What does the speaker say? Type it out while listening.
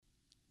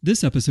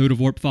This episode of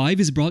Warp 5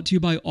 is brought to you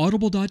by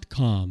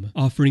Audible.com,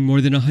 offering more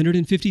than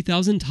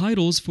 150,000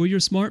 titles for your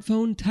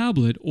smartphone,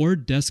 tablet, or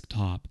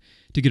desktop.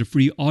 To get a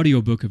free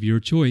audiobook of your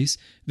choice,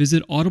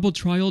 visit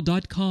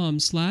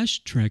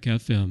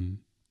audibletrial.com/trekfm.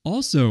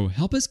 Also,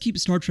 help us keep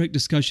Star Trek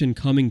discussion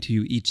coming to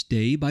you each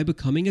day by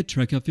becoming a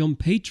Trek FM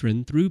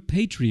patron through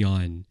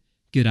Patreon.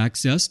 Get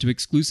access to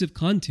exclusive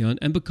content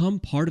and become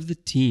part of the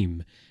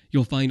team.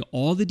 You'll find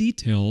all the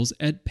details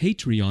at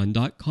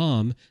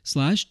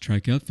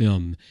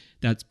patreon.com/trekfm.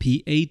 That's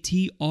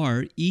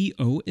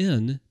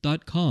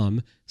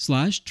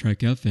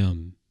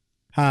patreon.com/trekfm.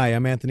 Hi,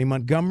 I'm Anthony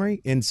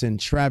Montgomery, Ensign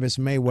Travis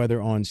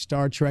Mayweather on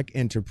Star Trek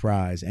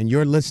Enterprise, and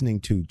you're listening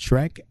to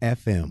Trek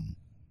FM.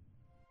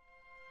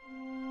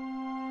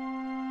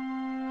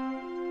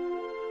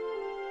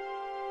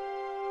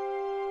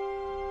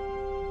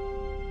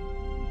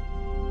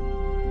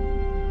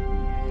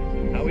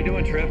 How we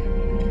doing, Trip?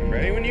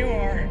 Ready when you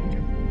are.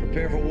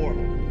 Prepare for warp.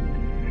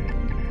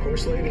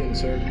 Course laid in,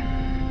 sir.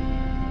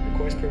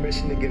 Request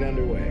permission to get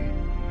underway.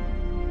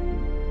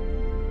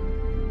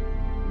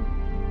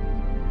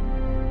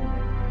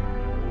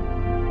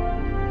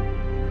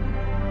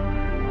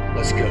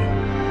 Let's go.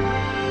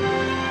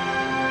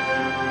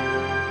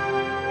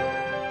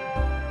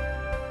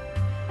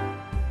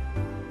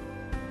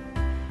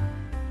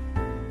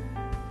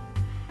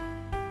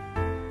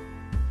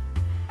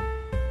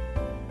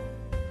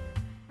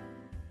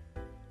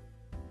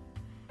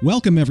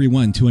 Welcome,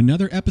 everyone, to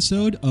another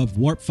episode of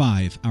Warp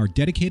 5, our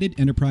dedicated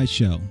Enterprise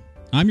show.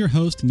 I'm your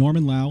host,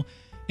 Norman Lao,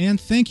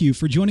 and thank you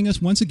for joining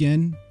us once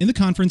again in the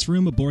conference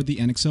room aboard the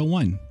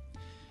NX-01.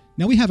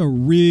 Now, we have a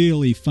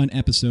really fun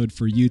episode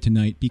for you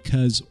tonight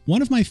because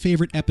one of my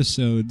favorite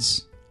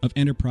episodes of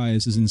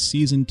Enterprise is in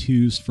Season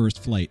 2's First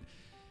Flight.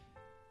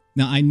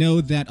 Now, I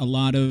know that a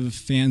lot of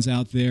fans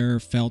out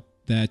there felt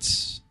that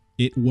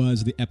it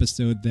was the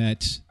episode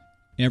that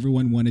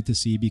everyone wanted to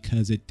see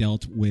because it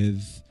dealt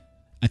with,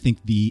 I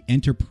think, the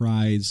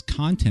Enterprise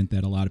content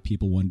that a lot of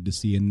people wanted to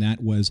see, and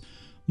that was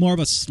more of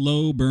a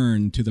slow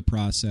burn to the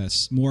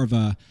process, more of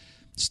a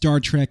Star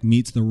Trek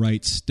meets the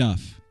right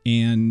stuff.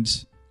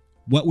 And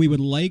what we would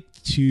like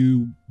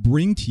to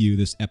bring to you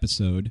this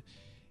episode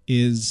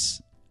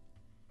is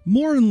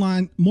more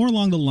along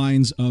the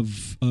lines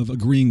of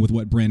agreeing with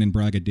what Brannon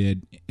Braga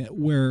did,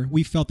 where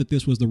we felt that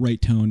this was the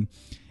right tone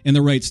and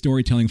the right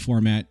storytelling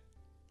format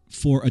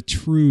for a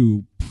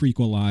true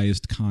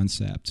prequelized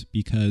concept,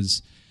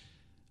 because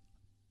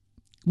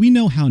we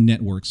know how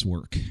networks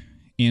work,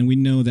 and we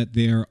know that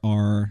there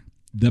are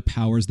the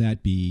powers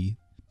that be,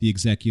 the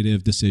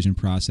executive decision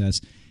process,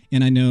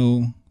 and I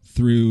know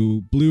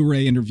through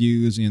Blu-ray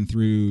interviews and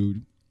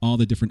through all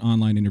the different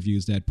online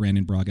interviews that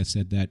Brannon Braga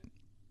said that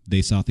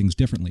they saw things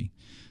differently.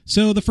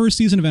 So the first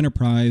season of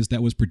Enterprise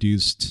that was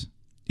produced,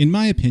 in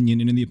my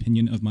opinion and in the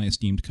opinion of my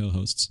esteemed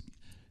co-hosts,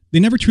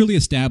 they never truly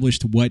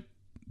established what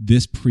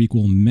this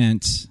prequel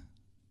meant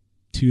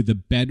to the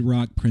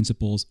bedrock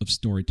principles of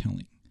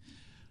storytelling.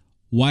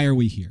 Why are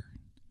we here?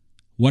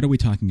 What are we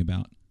talking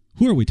about?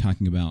 Who are we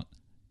talking about?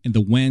 And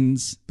the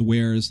whens, the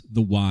wheres,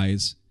 the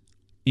whys,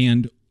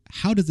 and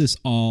how does this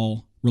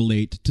all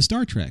relate to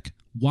Star Trek?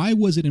 Why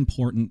was it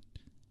important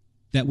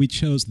that we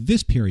chose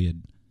this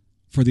period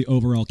for the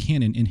overall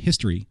canon in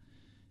history?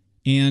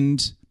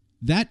 And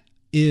that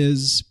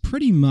is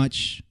pretty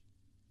much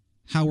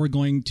how we're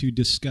going to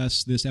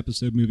discuss this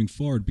episode moving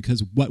forward,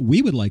 because what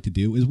we would like to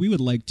do is we would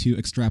like to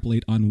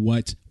extrapolate on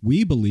what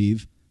we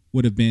believe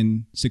would have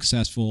been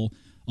successful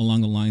along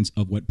the lines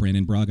of what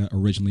Brannon Braga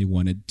originally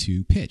wanted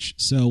to pitch.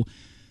 So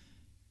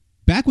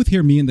back with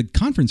me in the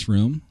conference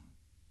room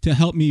to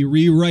help me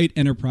rewrite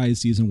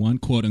Enterprise Season 1,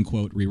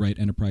 quote-unquote rewrite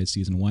Enterprise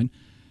Season 1,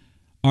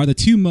 are the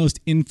two most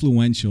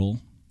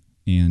influential,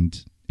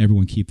 and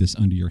everyone keep this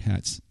under your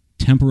hats,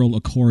 temporal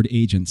accord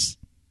agents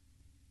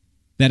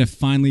that have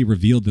finally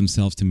revealed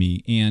themselves to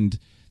me. And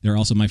they're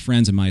also my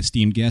friends and my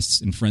esteemed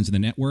guests and friends of the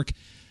network.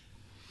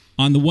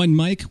 On the one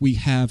mic, we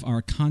have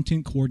our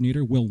content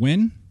coordinator, Will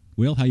Nguyen.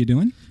 Will, how you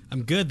doing?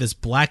 I'm good. This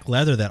black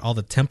leather that all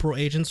the temporal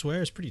agents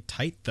wear is pretty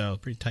tight, though.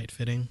 Pretty tight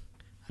fitting.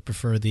 I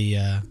prefer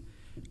the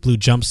blue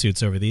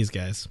jumpsuits over these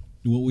guys.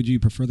 What would you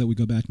prefer, that we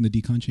go back in the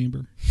decon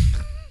chamber?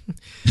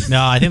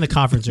 No, I think the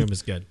conference room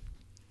is good.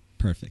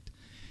 Perfect.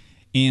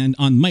 And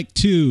on mic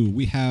 2,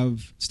 we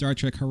have Star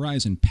Trek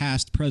Horizon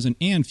past, present,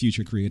 and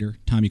future creator,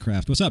 Tommy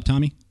Kraft. What's up,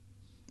 Tommy?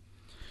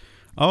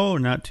 Oh,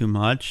 not too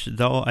much.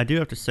 Though I do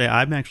have to say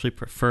I'm actually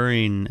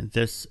preferring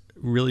this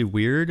really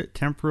weird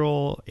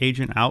temporal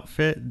agent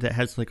outfit that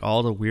has like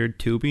all the weird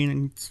tubing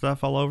and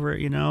stuff all over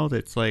it,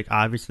 that's like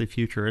obviously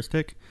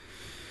futuristic.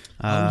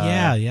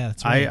 Yeah,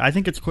 that's right. I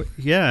think it's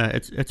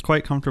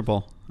quite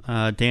comfortable.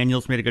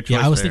 Daniel's made a good choice.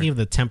 Yeah, I was there. thinking of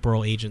the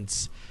temporal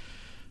agents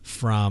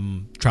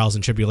from Trials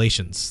and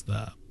Tribulations,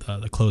 the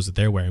clothes that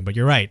they're wearing. But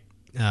you're right,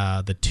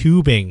 the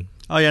tubing.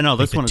 Oh yeah, no,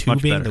 this one is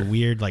much better. The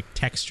weird like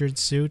textured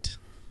suit.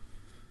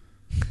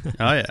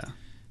 Oh yeah.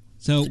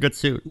 So it's a good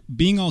suit.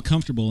 Being all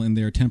comfortable in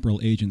their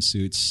temporal agent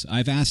suits,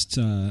 I've asked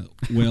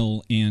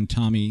Will and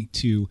Tommy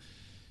to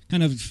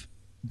kind of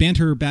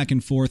banter back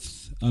and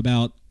forth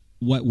about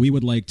what we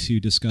would like to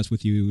discuss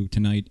with you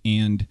tonight.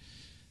 And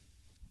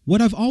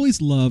what I've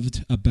always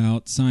loved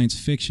about science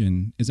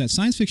fiction is that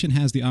science fiction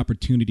has the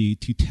opportunity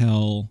to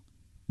tell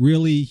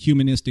really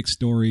humanistic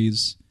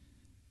stories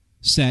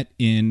set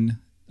in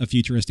a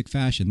futuristic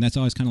fashion. That's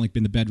always kind of like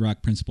been the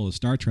bedrock principle of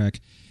Star Trek.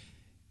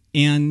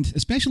 And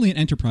especially in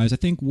Enterprise, I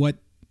think what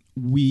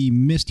we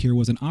missed here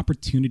was an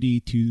opportunity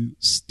to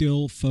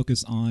still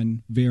focus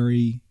on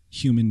very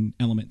human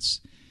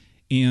elements.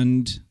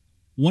 And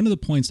one of the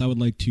points I would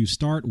like to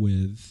start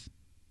with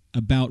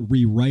about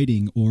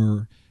rewriting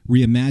or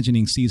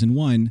reimagining season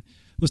 1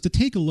 was to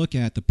take a look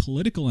at the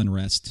political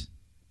unrest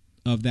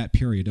of that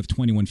period of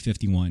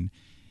 2151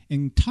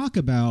 and talk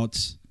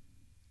about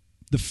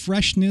the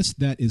freshness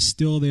that is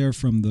still there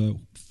from the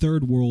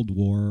Third World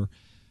War,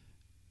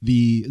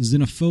 the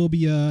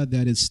xenophobia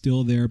that is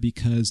still there,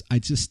 because I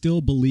just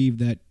still believe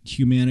that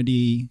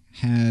humanity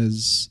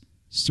has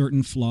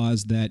certain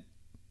flaws that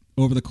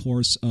over the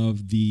course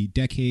of the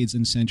decades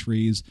and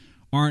centuries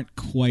aren't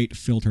quite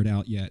filtered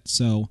out yet.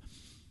 So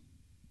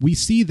we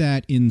see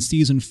that in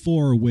season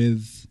 4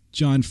 with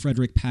John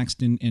Frederick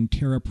Paxton and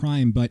Tara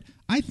Prime, but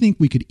I think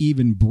we could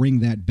even bring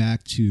that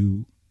back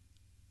to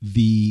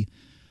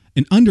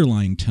an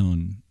underlying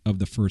tone of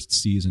the first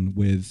season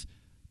with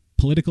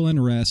political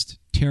unrest,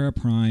 Tara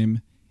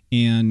Prime,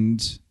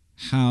 and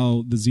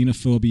how the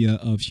xenophobia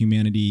of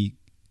humanity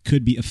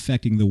could be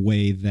affecting the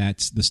way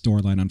that the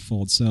storyline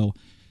unfolds. So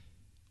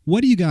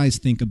what do you guys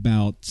think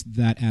about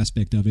that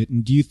aspect of it?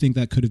 And do you think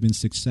that could have been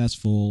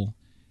successful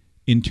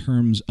in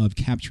terms of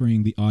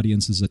capturing the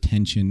audience's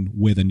attention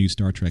with a new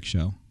Star Trek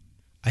show?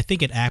 I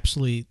think it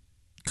absolutely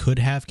could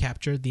have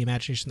captured the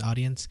imagination of the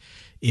audience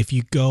if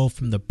you go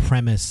from the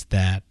premise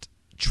that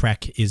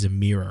Trek is a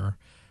mirror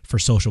for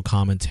social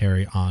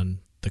commentary on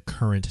the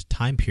current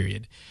time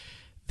period.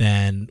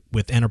 Then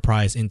with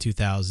Enterprise in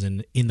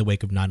 2000, in the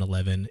wake of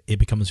 9/11, it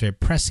becomes very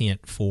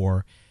prescient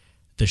for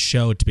the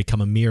show to become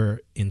a mirror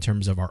in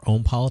terms of our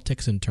own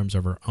politics, in terms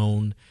of our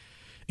own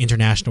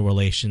international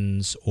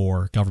relations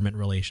or government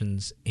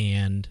relations.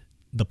 And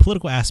the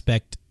political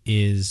aspect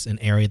is an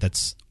area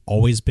that's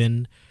always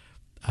been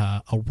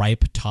a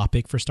ripe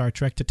topic for Star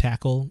Trek to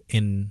tackle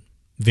in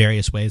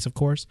various ways, of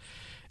course.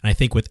 And I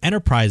think with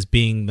Enterprise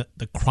being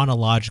the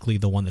chronologically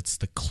the one that's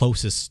the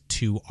closest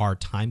to our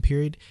time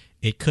period,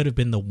 it could have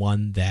been the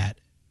one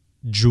that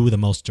drew the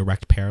most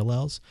direct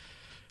parallels.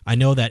 I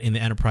know that in the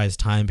Enterprise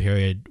time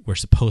period, we're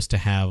supposed to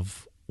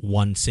have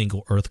one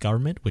single Earth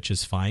government, which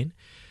is fine.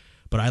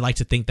 But I like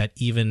to think that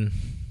even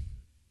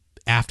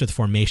after the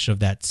formation of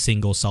that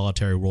single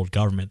solitary world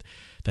government,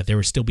 that there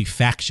would still be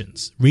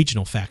factions,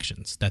 regional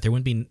factions, that there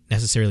wouldn't be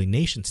necessarily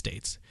nation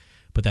states,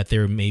 but that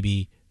there would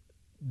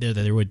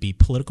be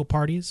political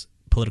parties,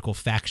 political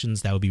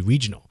factions that would be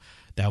regional,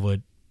 that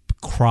would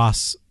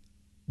cross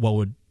what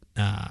would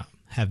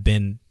have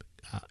been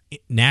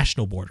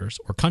national borders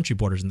or country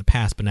borders in the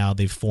past, but now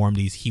they've formed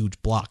these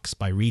huge blocks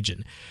by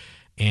region.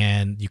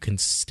 And you can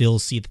still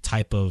see the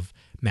type of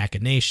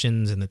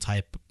machinations and the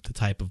type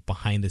of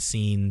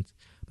behind-the-scenes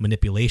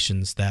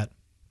manipulations that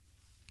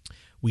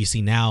we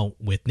see now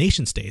with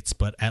nation states,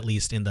 but at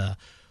least in the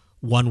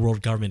one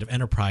world government of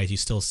Enterprise, you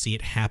still see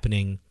it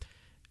happening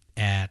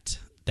at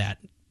that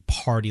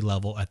party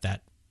level, at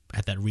that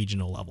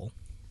regional level.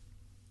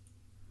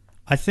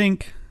 I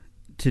think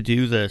to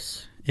do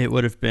this, it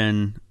would have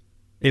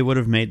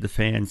made the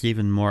fans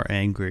even more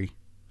angry.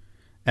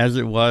 As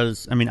it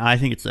was, I mean, I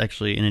think it's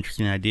actually an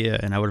interesting idea,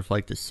 and I would have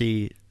liked to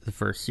see the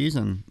first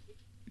season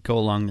go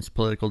along this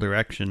political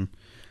direction,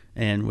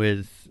 and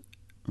with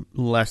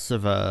less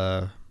of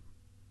a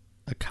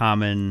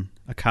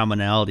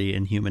commonality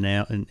in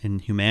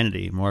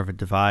humanity, more of a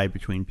divide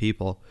between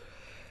people.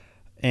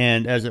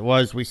 And as it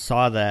was, we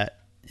saw that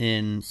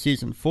in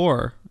season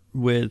 4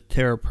 with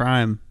Terra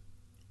Prime.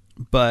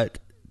 But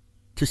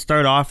to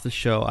start off the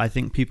show, I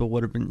think people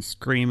would have been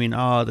screaming,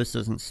 "Oh, this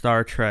isn't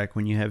Star Trek,"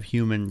 when you have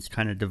humans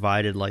kind of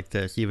divided like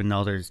this, even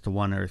though there's the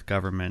one Earth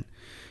government.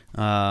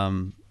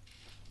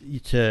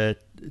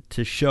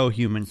 To show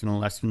humans in a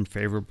less than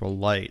favorable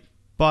light.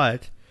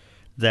 But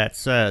that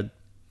said,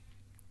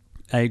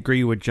 I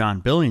agree with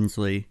John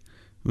Billingsley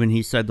when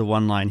he said the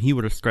one line he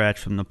would have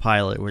scratched from the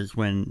pilot was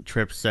when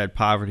Tripp said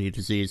poverty,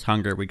 disease,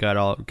 hunger. We get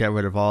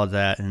rid of all of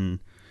that in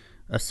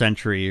a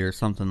century or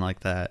something like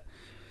that.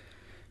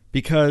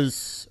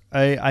 Because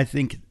I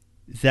think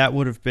that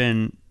would have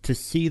been to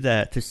see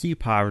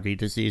poverty,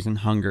 disease, and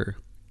hunger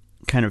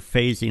kind of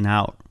phasing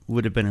out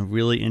would have been a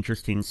really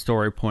interesting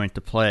story point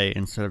to play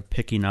instead of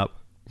picking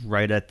up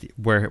right at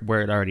where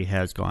it already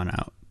has gone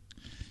out.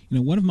 You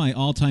know, one of my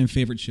all-time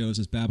favorite shows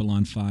is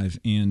Babylon 5,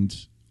 and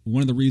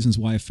one of the reasons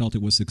why I felt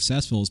it was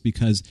successful is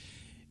because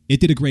it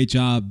did a great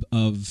job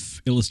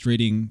of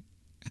illustrating,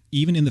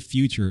 even in the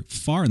future,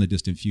 far in the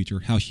distant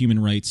future, how human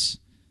rights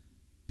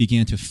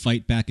began to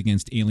fight back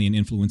against alien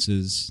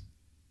influences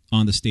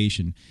on the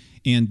station.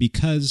 And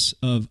because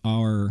of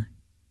our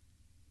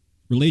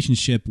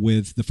relationship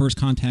with the First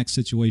Contact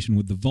situation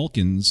with the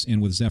Vulcans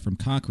and with Zefram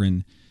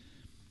Cochrane,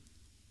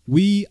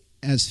 we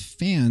as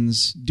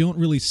fans, don't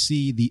really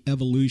see the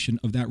evolution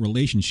of that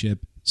relationship.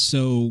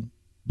 So,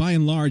 by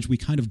and large, we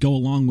kind of go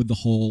along with the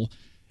whole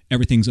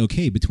everything's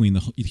okay between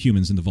the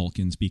humans and the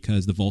Vulcans,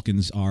 because the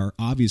Vulcans are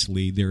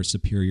obviously they're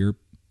superior,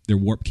 they're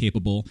warp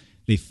capable.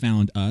 They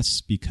found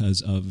us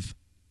because of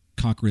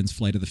Cochrane's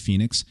Flight of the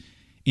Phoenix.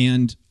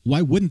 And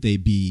why wouldn't they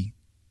be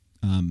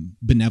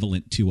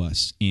benevolent to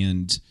us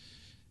and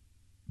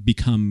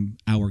become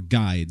our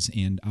guides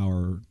and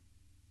our,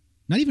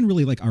 not even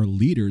really like our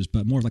leaders,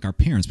 but more like our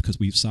parents, because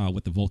we saw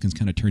what the Vulcans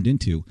kind of turned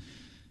into.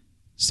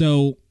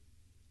 So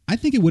I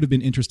think it would have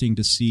been interesting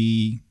to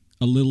see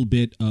a little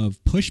bit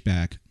of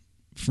pushback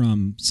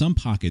from some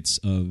pockets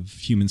of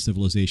human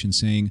civilization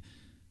saying,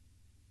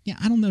 yeah,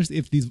 I don't know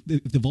if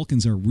the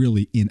Vulcans are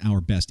really in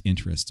our best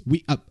interests.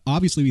 We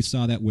obviously we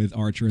saw that with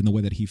Archer and the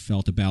way that he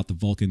felt about the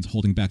Vulcans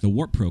holding back the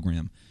warp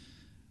program.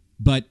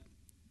 But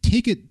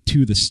take it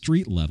to the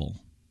street level,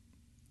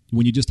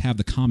 when you just have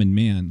the common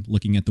man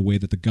looking at the way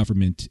that the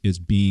government is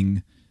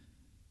being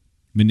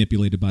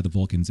manipulated by the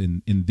Vulcans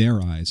in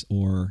their eyes,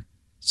 or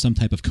some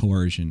type of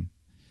coercion.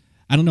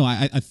 I don't know.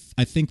 I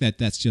think that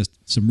that's just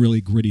some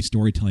really gritty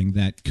storytelling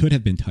that could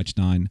have been touched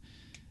on,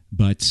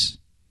 but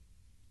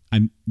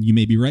you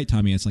may be right,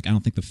 Tommy. It's like I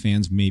don't think the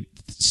fans may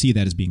see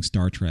that as being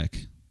Star Trek.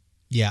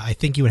 Yeah, I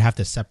think you would have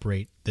to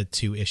separate the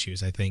two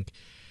issues. I think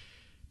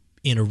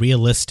in a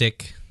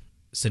realistic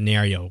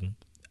scenario,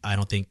 I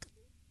don't think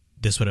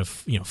this would have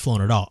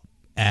flown at all,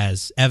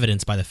 as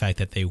evidenced by the fact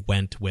that they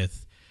went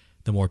with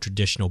the more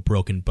traditional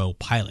broken bow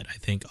pilot. I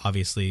think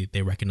obviously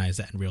they recognize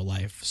that in real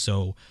life.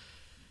 So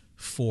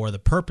for the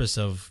purpose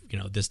of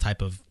this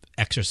type of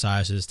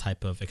exercise, this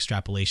type of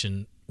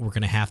extrapolation, we're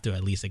going to have to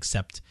at least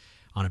accept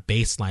on a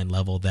baseline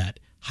level that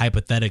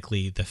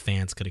hypothetically the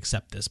fans could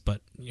accept this.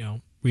 But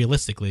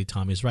realistically,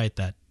 Tommy's right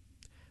that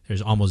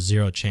there's almost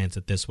zero chance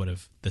that this would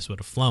have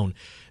flown.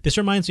 This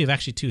reminds me of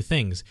actually two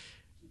things.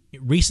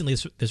 Recently,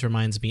 this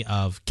reminds me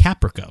of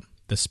Caprica,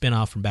 the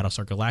spinoff from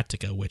Battlestar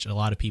Galactica, which a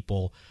lot of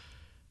people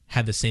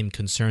had the same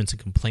concerns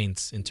and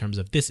complaints in terms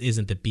of this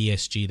isn't the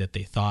BSG that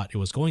they thought it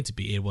was going to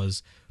be. It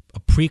was a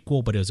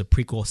prequel, but it was a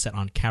prequel set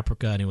on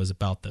Caprica, and it was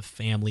about the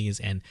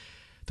families and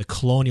the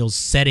Colonials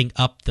setting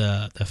up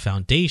the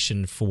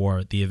foundation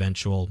for the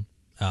eventual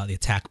the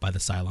attack by the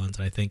Cylons.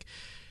 And I think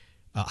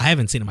I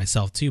haven't seen it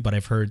myself too, but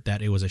I've heard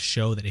that it was a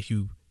show that if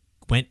you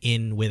went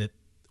in with it,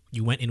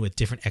 you went in with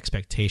different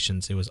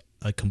expectations. It was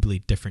a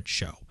completely different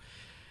show,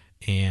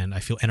 and I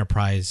feel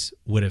Enterprise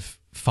would have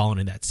fallen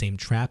in that same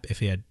trap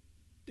if it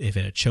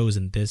had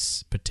chosen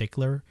this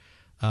particular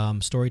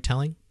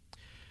storytelling.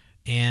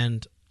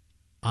 And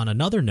on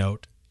another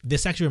note,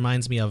 this actually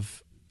reminds me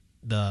of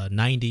the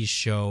 90s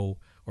show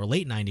or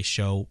late 90s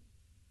show,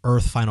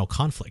 Earth Final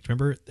Conflict.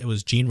 Remember, it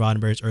was Gene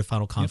Roddenberry's Earth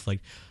Final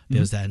Conflict. Yep. There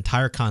was that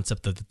entire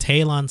concept of the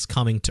Talons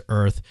coming to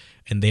Earth,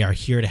 and they are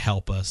here to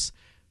help us,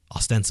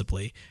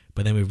 ostensibly.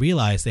 But then we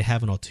realize they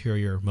have an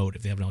ulterior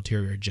motive. They have an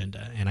ulterior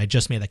agenda. And I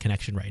just made that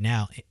connection right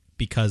now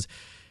because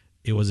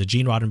it was a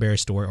Gene Roddenberry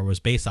story, or was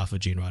based off of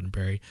Gene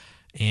Roddenberry,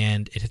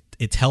 and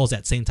it tells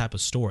that same type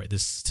of story.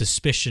 This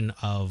suspicion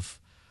of,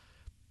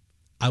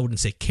 I wouldn't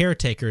say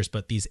caretakers,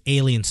 but these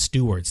alien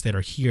stewards that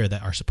are here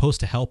that are supposed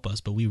to help us,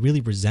 but we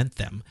really resent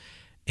them,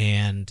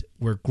 and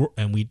we're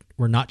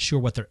not sure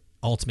what their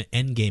ultimate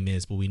end game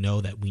is, but we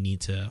know that we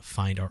need to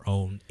find our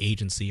own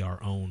agency,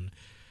 our own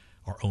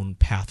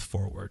path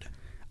forward.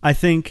 I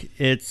think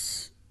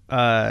it's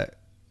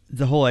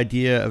the whole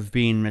idea of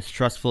being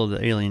mistrustful of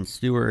the alien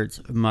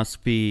stewards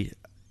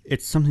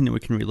it's something that we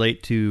can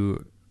relate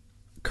to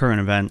current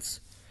events,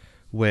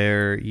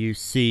 where you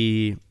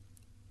see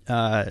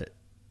a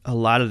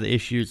lot of the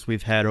issues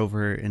we've had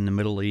over in the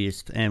Middle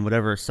East, and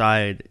whatever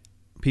side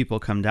people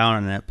come down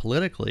on that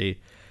politically,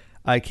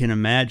 I can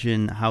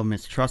imagine how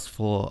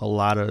mistrustful a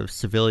lot of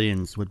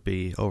civilians would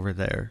be over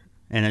there,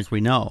 and as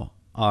we know,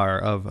 are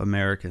of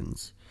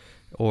Americans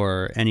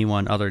or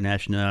anyone other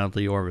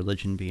nationality or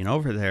religion being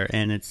over there.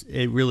 And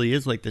it really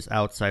is like this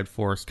outside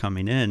force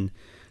coming in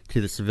to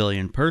the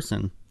civilian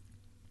person,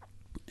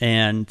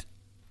 and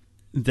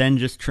then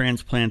just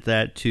transplant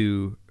that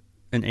to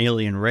an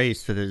alien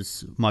race that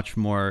is much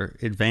more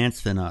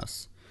advanced than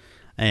us.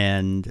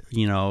 And,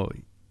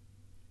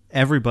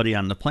 everybody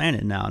on the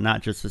planet now,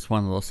 not just this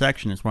one little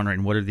section, is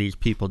wondering, what are these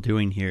people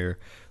doing here?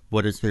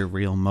 What is their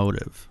real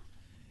motive?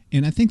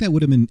 And I think that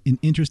would have been an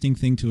interesting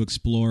thing to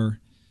explore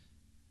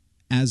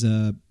as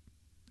a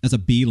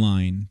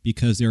beeline,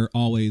 because there are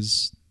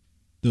always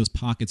those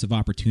pockets of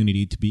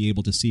opportunity to be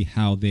able to see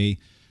how they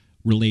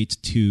relate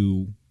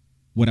to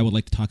what I would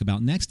like to talk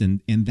about next,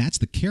 and that's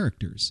the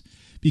characters.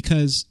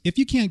 Because if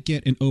you can't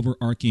get an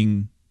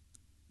overarching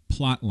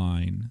plot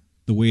line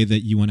the way that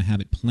you want to have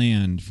it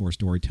planned for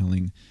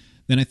storytelling,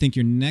 then I think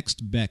your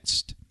next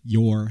best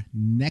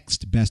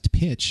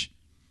pitch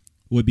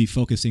would be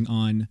focusing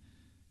on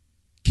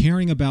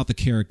caring about the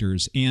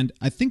characters. And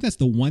I think that's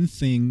the one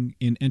thing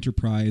in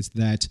Enterprise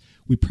that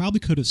we probably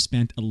could have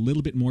spent a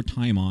little bit more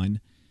time on,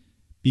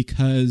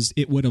 because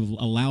it would have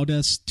allowed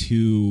us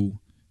to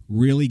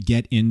really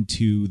get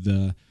into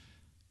the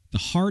the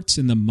hearts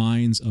and the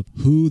minds of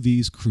who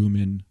these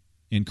crewmen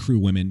and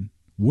crewwomen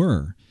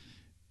were.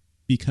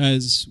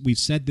 Because we've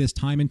said this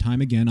time and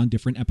time again on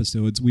different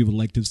episodes, we would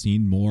like to have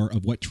seen more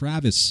of what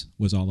Travis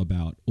was all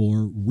about,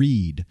 or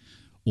Reed,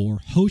 or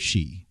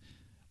Hoshi,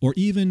 or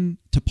even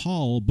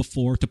T'Pol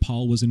before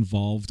T'Pol was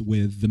involved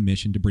with the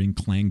mission to bring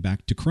Clang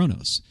back to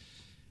Kronos.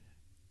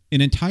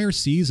 An entire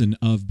season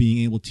of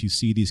being able to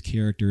see these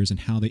characters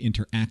and how they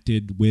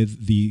interacted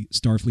with the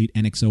Starfleet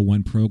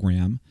NX-01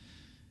 program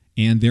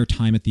and their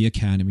time at the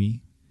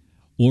Academy,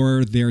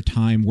 or their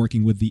time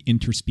working with the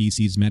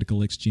Interspecies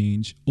Medical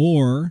Exchange,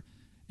 or,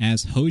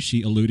 as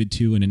Hoshi alluded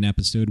to in an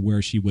episode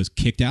where she was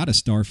kicked out of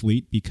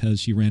Starfleet because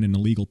she ran an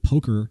illegal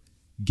poker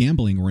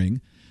gambling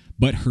ring,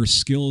 but her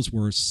skills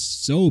were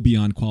so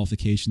beyond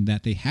qualification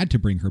that they had to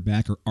bring her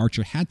back, or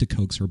Archer had to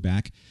coax her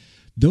back.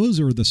 Those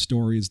are the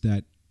stories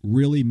that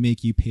really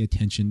make you pay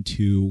attention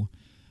to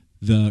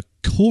the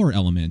core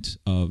element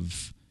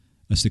of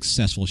a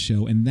successful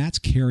show, and that's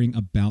caring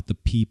about the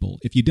people.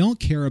 If you don't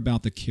care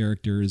about the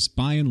characters,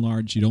 by and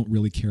large, you don't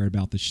really care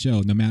about the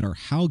show, no matter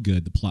how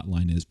good the plot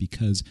line is,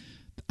 because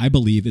I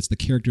believe it's the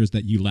characters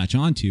that you latch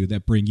onto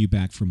that bring you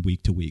back from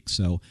week to week.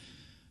 So,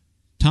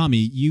 Tommy,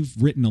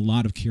 you've written a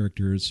lot of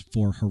characters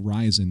for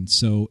Horizon,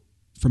 so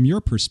from your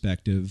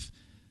perspective,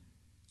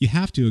 you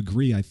have to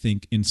agree, I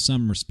think, in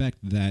some respect,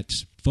 that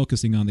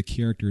focusing on the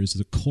characters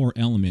is a core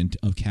element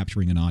of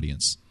capturing an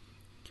audience.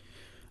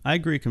 I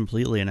agree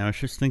completely, and I was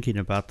just thinking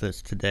about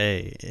this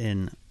today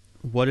in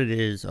what it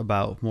is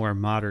about more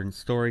modern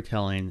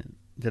storytelling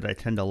that I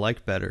tend to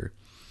like better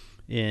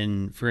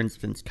in, for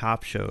instance,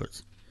 cop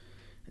shows.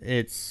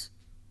 Most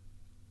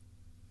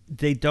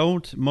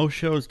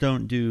shows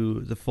don't do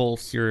the full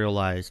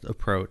serialized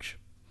approach,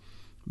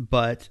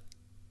 but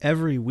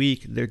every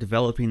week they're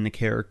developing the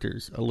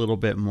characters a little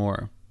bit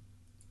more.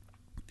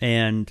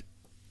 And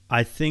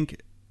I think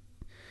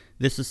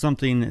this is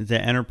something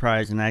that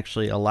Enterprise and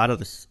actually all of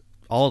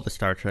the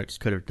Star Treks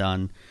could have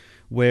done,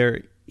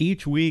 where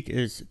each week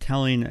is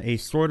telling a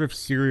sort of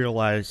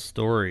serialized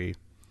story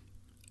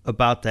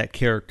about that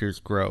character's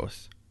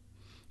growth.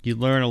 You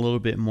learn a little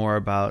bit more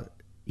about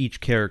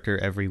each character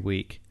every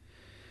week.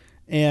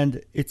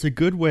 And it's a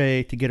good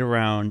way to get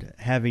around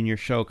having your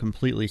show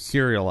completely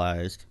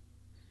serialized,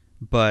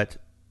 but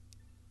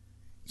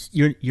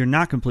you're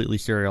not completely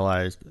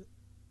serialized,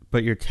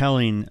 but you're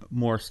telling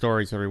more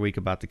stories every week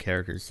about the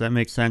characters. Does that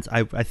make sense?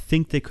 I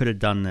think they could have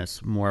done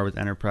this more with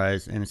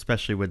Enterprise, and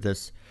especially with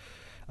this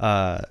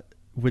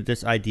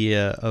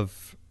idea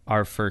of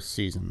our first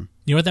season.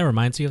 You know what that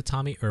reminds me of,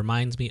 Tommy? It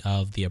reminds me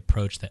of the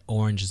approach that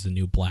Orange is the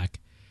New Black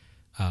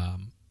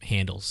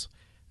handles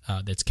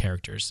its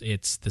characters.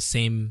 It's the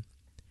same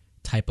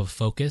type of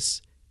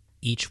focus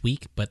each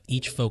week, but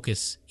each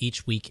focus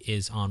each week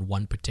is on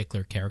one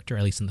particular character,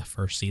 at least in the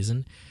first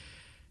season.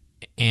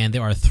 And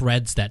there are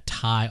threads that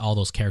tie all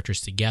those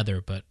characters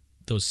together, but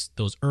those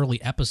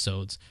early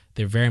episodes,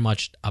 they're very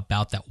much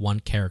about that one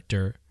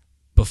character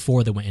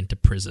before they went into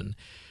prison.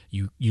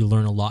 You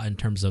learn a lot in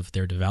terms of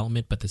their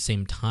development, but at the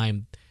same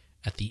time,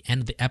 at the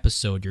end of the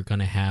episode, you're going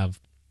to have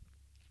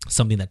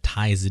something that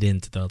ties it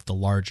into the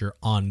larger,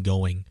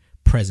 ongoing,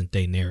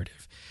 present-day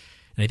narrative.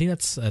 And I think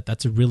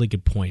that's a really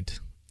good point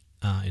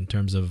in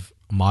terms of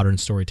modern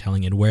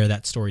storytelling and where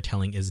that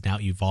storytelling is now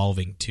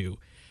evolving to.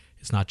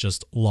 It's not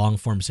just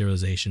long-form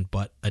serialization,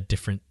 but a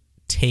different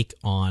take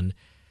on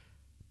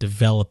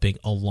developing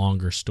a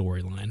longer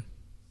storyline.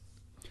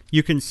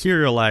 You can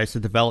serialize the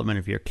development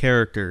of your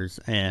characters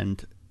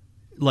and,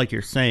 like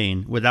you're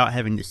saying, without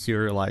having to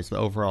serialize the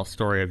overall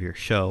story of your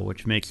show,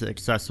 which makes it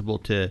accessible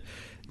to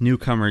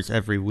newcomers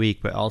every week,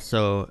 but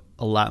also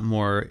a lot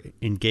more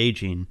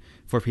engaging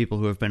for people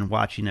who have been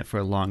watching it for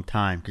a long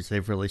time because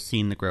they've really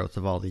seen the growth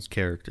of all these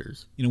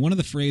characters. You know, one of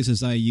the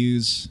phrases I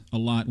use a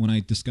lot when I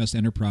discuss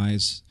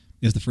Enterprise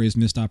is the phrase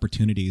missed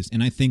opportunities.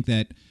 And I think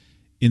that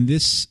in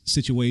this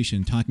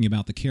situation, talking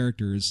about the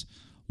characters,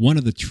 one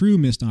of the true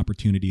missed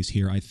opportunities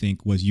here, I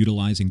think, was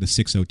utilizing the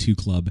 602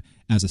 Club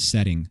as a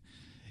setting.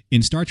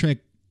 In Star Trek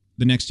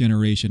The Next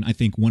Generation, I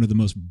think one of the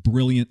most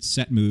brilliant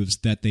set moves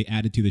that they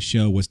added to the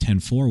show was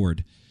 10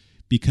 Forward,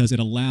 because it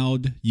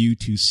allowed you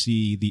to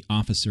see the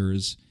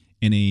officers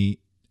in a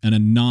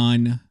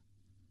non-mission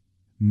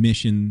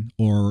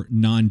or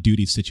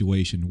non-duty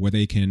situation where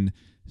they can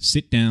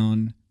sit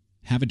down,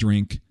 have a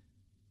drink,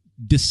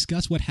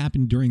 discuss what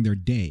happened during their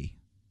day.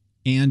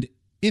 And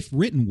if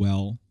written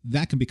well,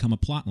 that can become a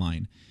plot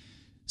line.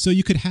 So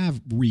you could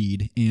have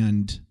Reed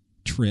and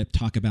Trip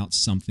talk about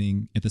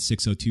something at the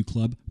 602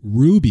 Club.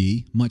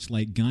 Ruby, much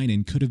like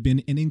Guinan, could have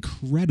been an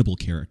incredible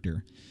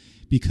character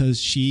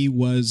because she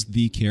was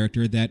the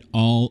character that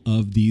all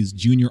of these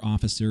junior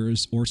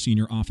officers or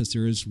senior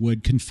officers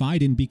would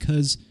confide in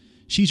because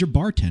she's your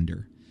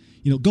bartender.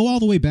 You know, go all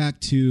the way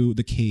back to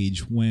The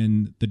Cage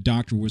when the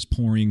doctor was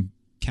pouring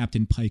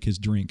Captain Pike his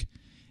drink.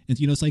 And,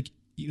 you know, it's like,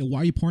 you know,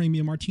 why are you pouring me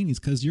a martinis?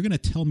 Because you're going to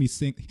tell me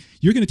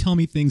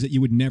things that you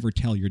would never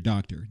tell your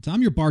doctor. So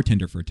I'm your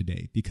bartender for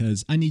today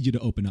because I need you to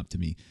open up to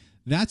me.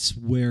 That's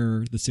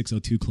where the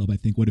 602 Club, I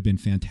think, would have been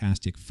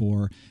fantastic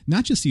for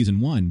not just season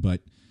one, but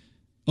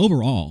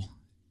overall,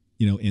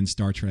 in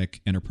Star Trek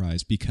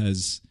Enterprise,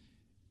 because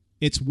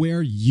it's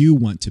where you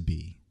want to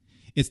be.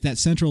 It's that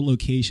central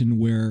location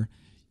where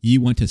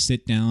you want to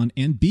sit down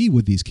and be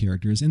with these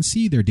characters and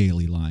see their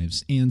daily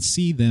lives and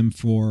see them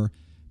for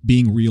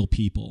being real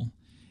people.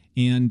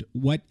 And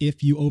what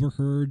if you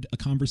overheard a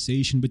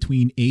conversation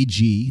between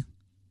AG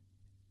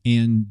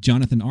and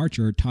Jonathan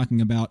Archer talking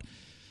about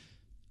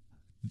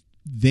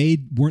they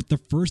weren't the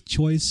first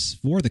choice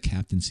for the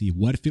captaincy?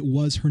 What if it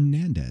was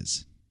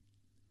Hernandez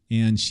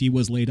and she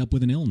was laid up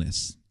with an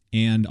illness?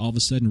 And all of a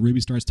sudden,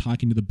 Ruby starts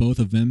talking to the both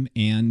of them,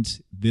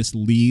 and this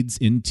leads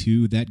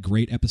into that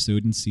great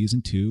episode in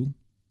Season 2,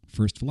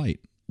 First Flight,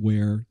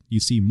 where you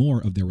see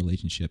more of their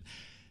relationship.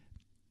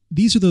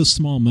 These are those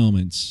small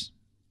moments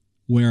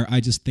where I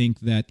just think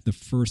that the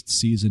first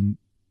season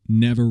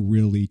never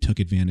really took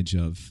advantage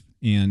of.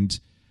 And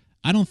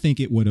I don't think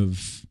it would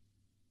have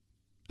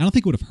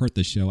hurt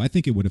the show. I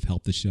think it would have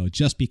helped the show,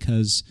 just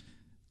because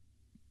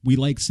we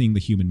like seeing the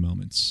human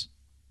moments.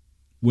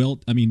 Will,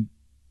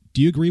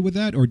 do you agree with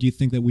that, or do you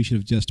think that we should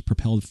have just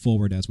propelled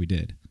forward as we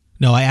did?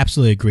 No, I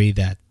absolutely agree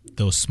that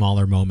those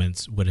smaller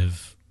moments would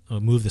have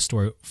moved the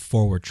story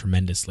forward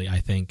tremendously. I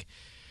think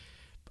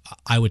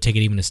I would take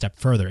it even a step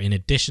further. In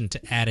addition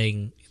to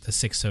adding the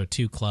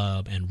 602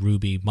 Club and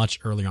Ruby much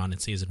earlier on in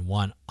Season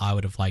 1, I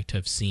would have liked to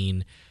have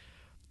seen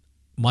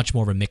much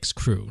more of a mixed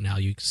crew. Now,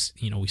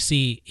 we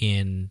see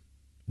in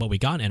what we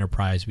got in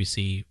Enterprise, we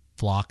see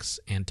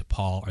Phlox and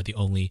T'Pol are the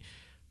only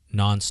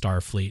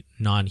non-Starfleet,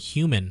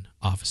 non-human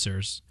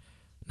officers,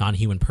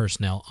 non-human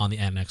personnel on the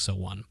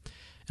NX-01.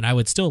 And I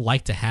would still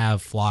like to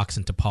have Phlox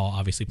and T'Pol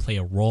obviously play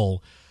a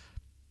role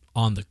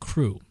on the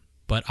crew,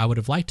 but I would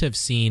have liked to have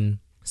seen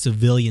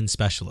civilian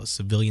specialists,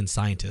 civilian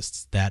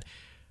scientists, that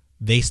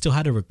they still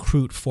had to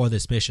recruit for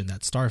this mission,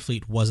 that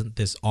Starfleet wasn't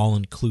this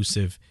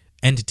all-inclusive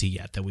entity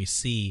yet that we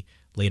see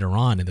later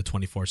on in the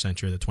 24th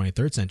century or the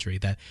 23rd century,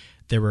 that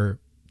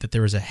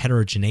there was a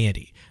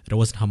heterogeneity, that it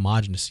wasn't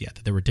homogenous yet,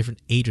 that there were different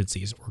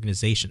agencies,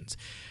 organizations.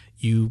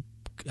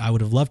 I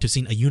would have loved to have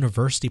seen a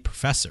university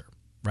professor,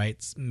 right?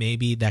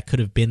 Maybe that could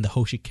have been the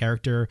Hoshi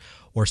character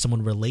or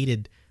someone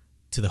related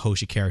to the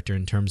Hoshi character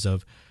in terms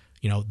of,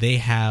 they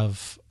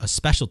have a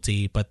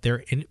specialty, but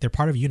they're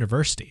part of a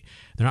university.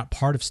 They're not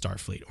part of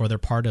Starfleet, or they're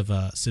part of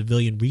a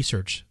civilian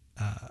research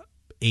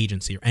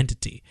agency or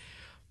entity.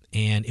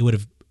 And it would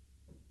have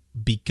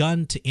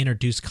begun to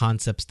introduce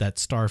concepts that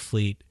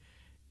Starfleet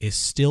is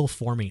still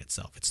forming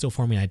itself. It's still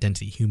forming an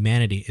identity.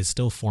 Humanity is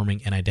still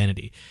forming an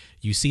identity.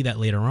 You see that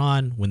later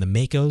on when the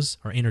Makos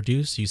are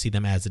introduced. You see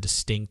them as a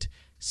distinct,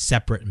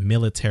 separate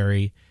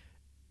military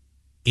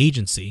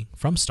agency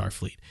from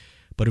Starfleet.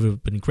 But it would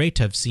have been great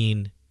to have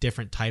seen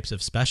different types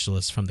of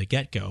specialists from the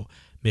get-go.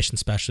 Mission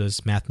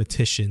specialists,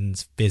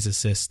 mathematicians,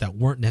 physicists that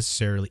weren't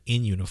necessarily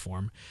in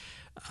uniform.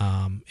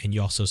 And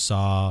you also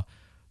saw,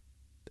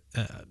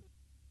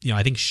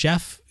 I think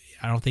Chef,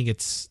 I don't think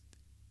it's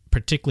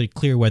particularly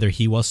clear whether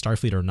he was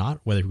Starfleet or not,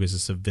 whether he was a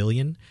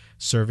civilian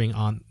serving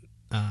on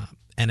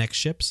NX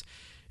ships.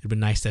 It would be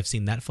nice to have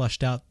seen that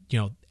fleshed out.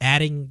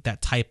 Adding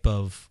that type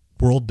of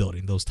world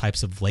building, those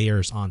types of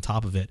layers on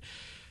top of it,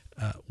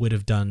 would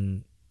have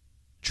done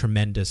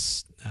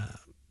tremendous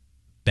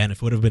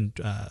benefit. Would have been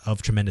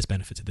of tremendous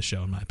benefit to the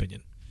show, in my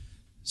opinion.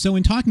 So,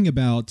 in talking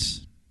about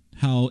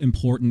how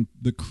important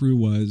the crew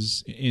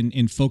was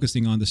in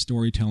focusing on the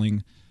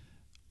storytelling,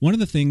 one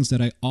of the things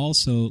that I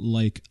also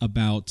like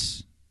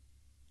about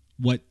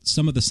what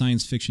some of the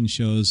science fiction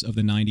shows of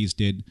the 90s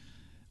did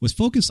was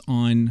focus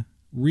on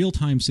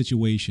real-time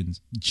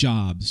situations,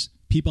 jobs,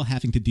 people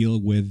having to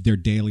deal with their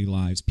daily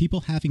lives,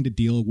 people having to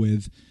deal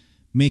with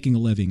making a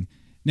living.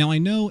 Now, I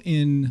know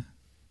in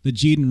the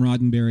Gene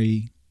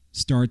Roddenberry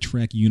Star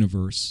Trek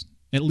universe,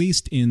 at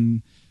least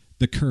in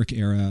the Kirk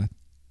era,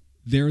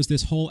 there is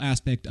this whole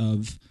aspect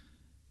of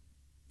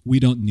we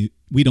don't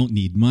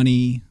need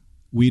money,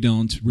 we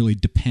don't really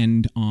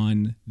depend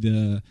on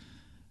the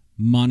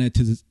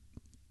monetary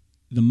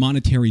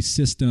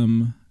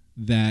system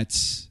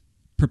that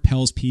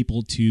propels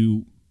people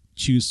to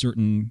choose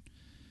certain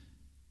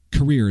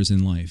careers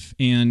in life.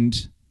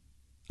 And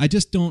I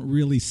just don't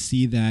really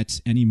see that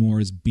anymore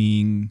as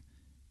being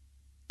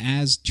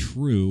as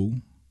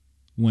true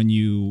when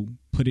you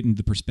put it into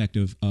the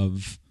perspective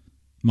of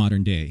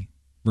modern day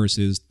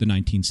versus the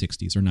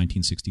 1960s or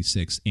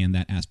 1966 and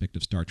that aspect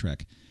of Star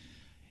Trek.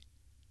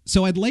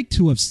 So I'd like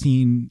to have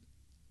seen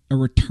a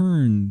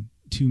return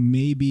to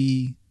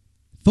maybe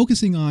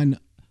focusing on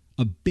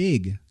a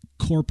big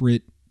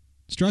corporate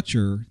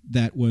structure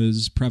that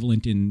was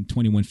prevalent in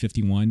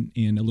 2151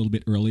 and a little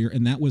bit earlier,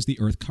 and that was the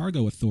Earth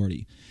Cargo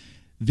Authority.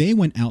 They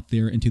went out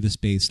there into the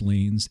space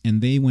lanes,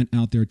 and they went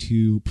out there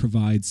to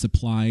provide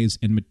supplies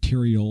and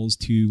materials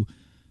to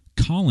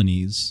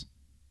colonies.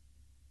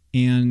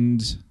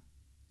 And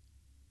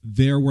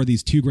there were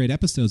these two great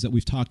episodes that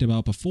we've talked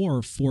about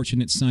before,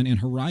 Fortunate Son and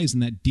Horizon,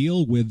 that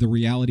deal with the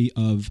reality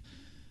of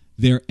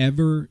their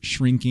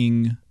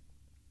ever-shrinking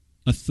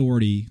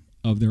authority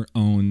of their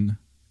own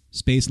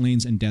Space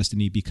Lanes and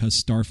Destiny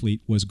because Starfleet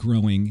was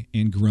growing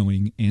and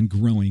growing and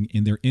growing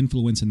in their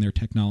influence and their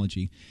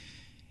technology.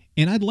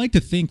 And I'd like to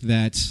think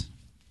that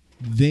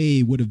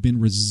they would have been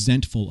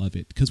resentful of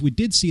it, because we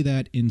did see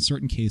that in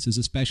certain cases,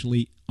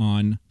 especially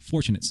on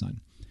Fortunate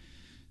Son.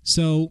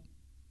 So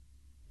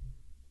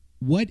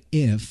what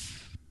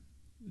if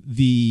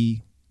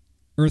the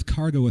Earth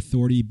Cargo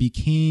Authority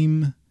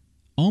became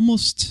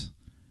almost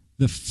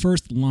the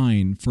first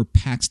line for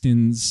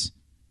Paxton's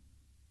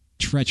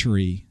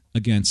treachery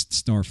against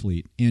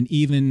Starfleet, and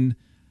even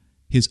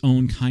his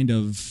own kind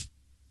of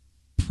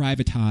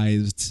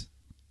privatized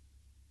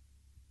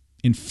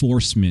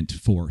enforcement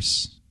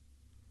force?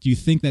 Do you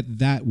think that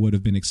that would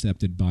have been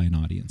accepted by an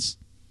audience?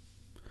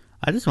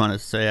 I just want to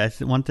say,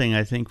 one thing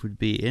I think would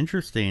be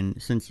interesting,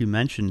 since you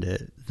mentioned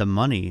it, the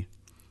money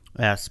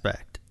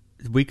aspect.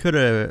 We could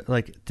have,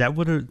 that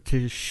would have,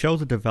 to show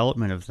the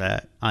development of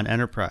that on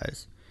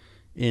Enterprise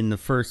in the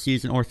first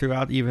season or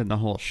throughout even the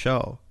whole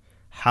show,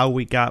 how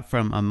we got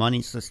from a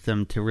money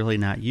system to really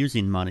not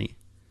using money.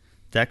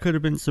 That could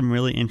have been some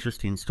really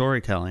interesting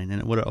storytelling,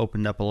 and it would have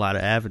opened up a lot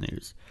of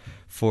avenues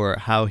for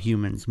how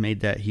humans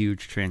made that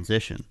huge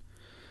transition.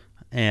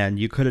 And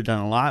you could have done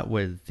a lot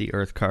with the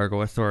Earth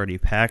Cargo Authority.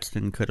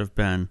 Paxton could have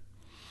been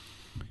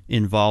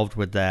involved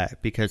with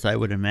that, because I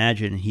would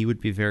imagine he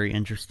would be very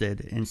interested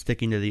in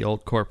sticking to the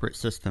old corporate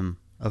system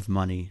of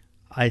money.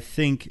 I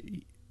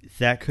think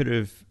that could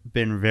have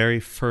been very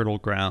fertile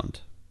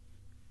ground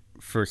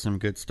for some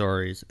good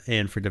stories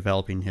and for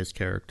developing his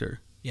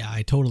character. Yeah,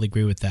 I totally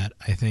agree with that.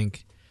 I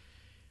think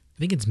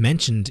it's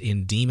mentioned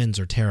in Demons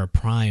or Terra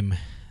Prime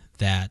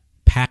that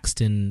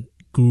Paxton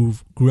grew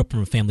up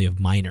from a family of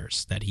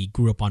miners, that he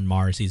grew up on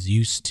Mars. He's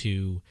used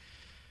to,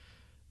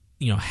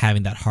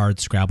 having that hard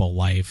scrabble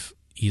life.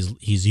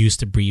 He's used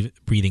to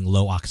breathing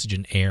low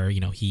oxygen air.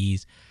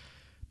 He's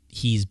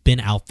been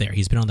out there.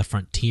 He's been on the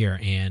frontier.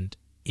 And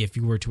if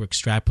you were to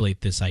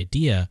extrapolate this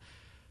idea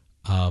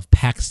of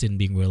Paxton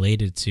being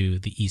related to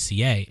the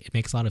ECA, it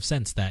makes a lot of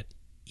sense that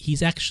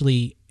he's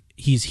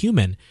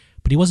human,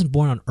 but he wasn't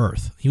born on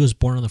Earth. He was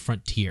born on the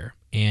frontier.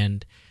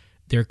 And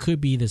there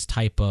could be this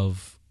type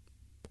of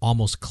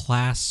almost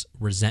class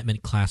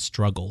resentment, class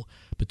struggle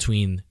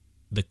between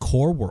the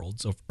core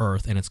worlds of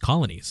Earth and its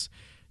colonies.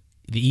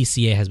 The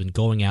ECA has been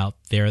going out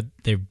there.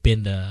 They've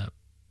been the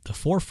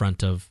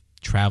forefront of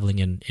traveling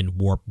in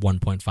Warp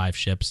 1.5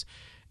 ships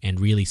and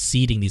really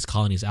seeding these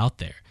colonies out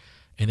there.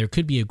 And there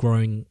could be a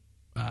growing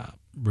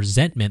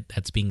resentment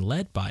that's being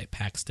led by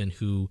Paxton,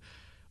 who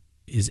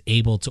is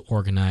able to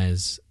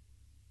organize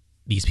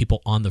these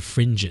people on the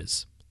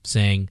fringes,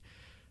 saying,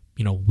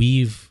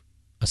 we've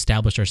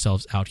established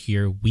ourselves out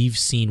here. We've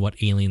seen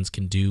what aliens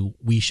can do.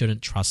 We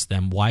shouldn't trust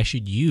them. Why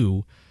should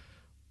you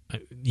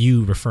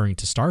referring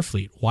to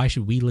Starfleet, why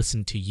should we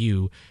listen to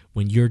you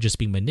when you're just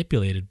being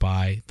manipulated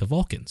by the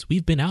Vulcans?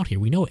 We've been out here.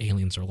 We know what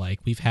aliens are like.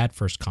 We've had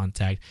first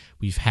contact.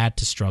 We've had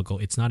to struggle.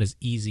 It's not as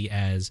easy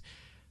as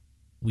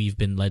you've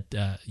been led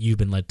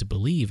to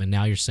believe. And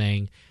now you're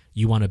saying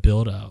you want to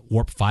build a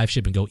Warp 5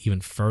 ship and go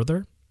even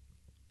further.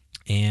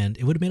 And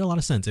it would have made a lot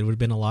of sense. It would have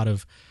been a lot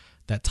of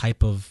that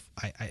type of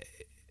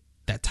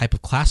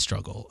class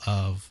struggle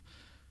of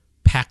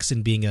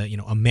Paxton being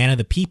a man of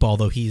the people,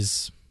 although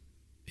he's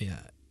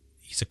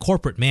a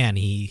corporate man.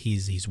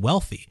 He's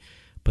wealthy,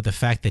 but the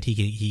fact that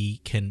he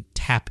can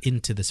tap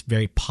into this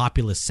very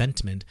populist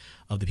sentiment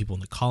of the people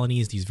in the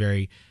colonies, these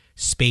very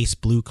space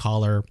blue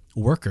collar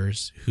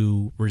workers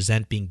who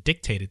resent being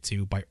dictated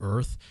to by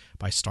Earth,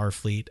 by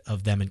Starfleet,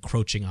 of them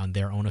encroaching on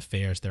their own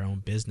affairs, their own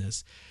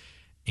business.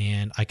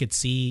 And I could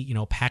see,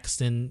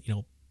 Paxton,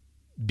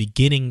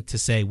 beginning to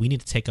say we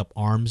need to take up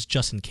arms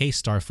just in case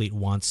Starfleet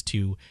wants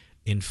to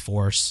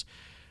enforce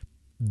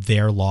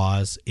their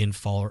laws,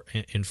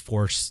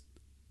 enforce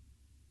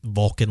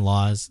Vulcan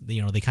laws.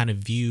 They kind of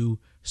view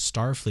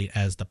Starfleet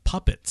as the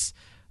puppets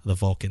of the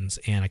Vulcans,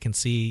 and I can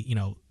see,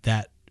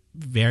 that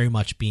very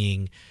much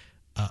being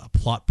a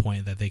plot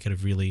point that they could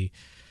have really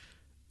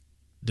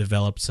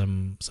developed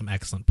some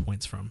excellent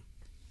points from.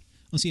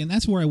 Well, see, and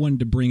that's where I wanted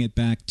to bring it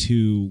back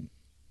to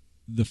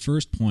the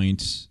first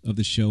point of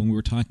the show when we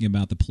were talking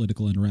about the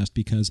political unrest,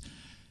 because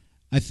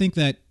I think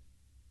that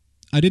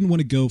I didn't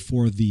want to go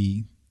for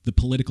the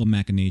political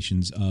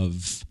machinations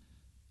of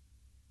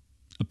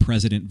a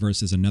president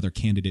versus another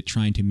candidate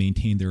trying to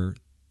maintain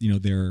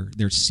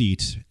their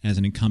seat as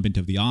an incumbent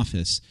of the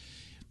office.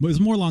 But it was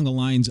more along the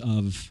lines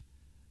of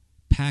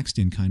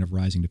Paxton kind of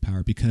rising to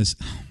power, because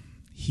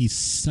he's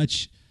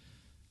such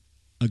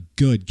a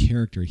good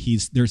character.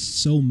 There's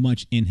so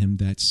much in him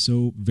that's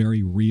so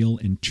very real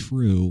and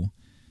true,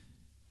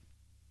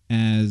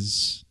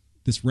 as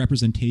this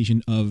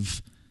representation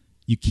of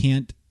you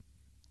can't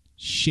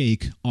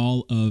shake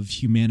all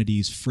of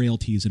humanity's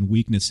frailties and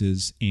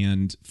weaknesses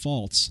and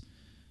faults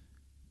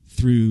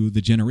through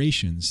the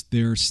generations.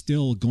 They're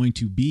still going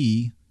to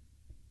be,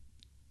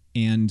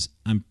 and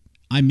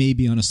I may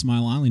be on a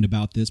smile island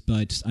about this,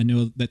 but I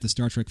know that the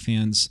Star Trek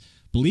fans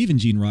believe in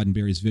Gene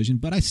Roddenberry's vision,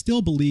 but I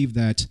still believe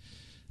that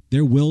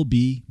there will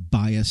be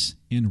bias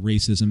and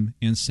racism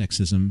and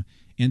sexism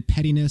and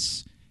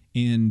pettiness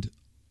and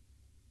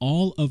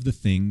all of the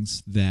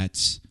things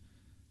that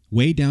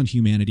weigh down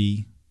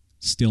humanity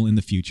still in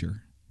the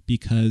future,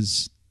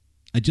 because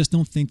I just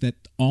don't think that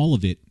all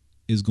of it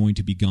is going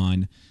to be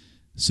gone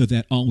so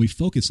that all we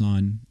focus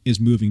on is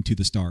moving to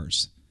the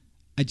stars.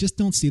 I just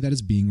don't see that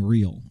as being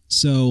real.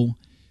 So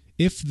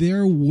if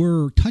there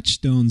were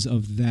touchstones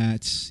of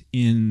that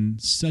in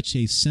such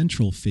a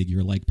central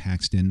figure like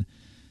Paxton,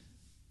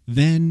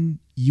 then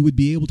you would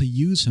be able to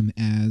use him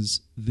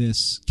as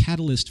this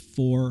catalyst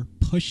for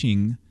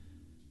pushing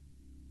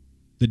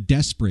the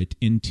desperate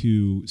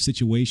into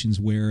situations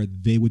where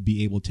they would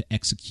be able to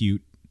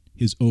execute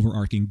his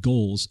overarching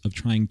goals of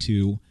trying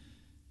to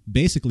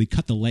basically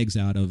cut the legs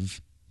out of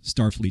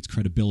Starfleet's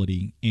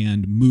credibility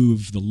and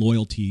move the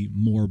loyalty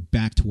more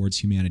back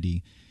towards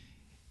humanity.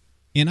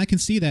 And I can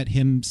see that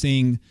him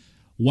saying,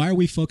 why are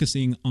we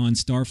focusing on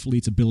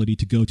Starfleet's ability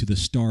to go to the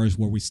stars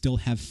where we still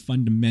have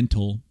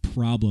fundamental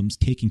problems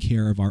taking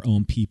care of our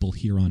own people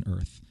here on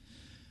Earth?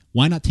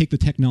 Why not take the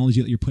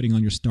technology that you're putting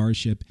on your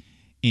starship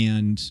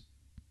and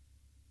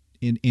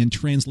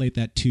translate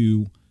that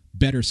to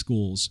better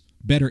schools,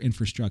 better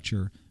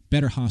infrastructure,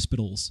 better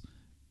hospitals,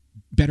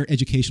 better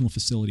educational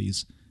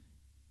facilities?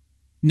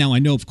 Now, I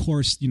know, of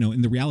course,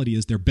 and the reality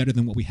is they're better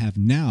than what we have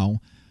now,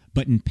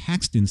 but in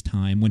Paxton's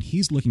time, when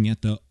he's looking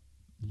at the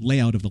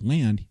layout of the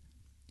land,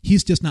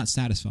 he's just not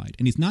satisfied.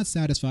 And he's not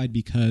satisfied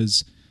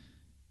because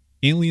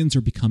aliens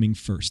are becoming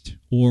first,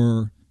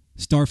 or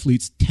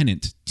Starfleet's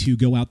tenet to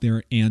go out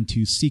there and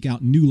to seek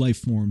out new life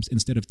forms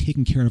instead of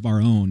taking care of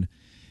our own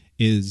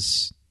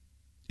is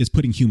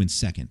putting humans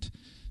second.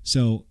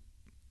 So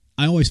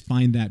I always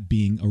find that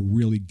being a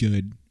really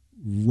good,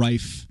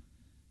 rife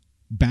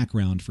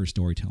background for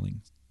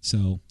storytelling.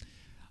 So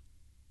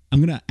I'm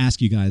going to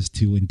ask you guys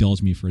to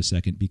indulge me for a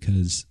second,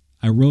 because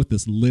I wrote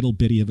this little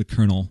bitty of a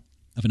kernel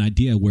of an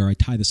idea where I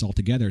tie this all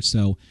together.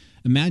 So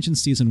imagine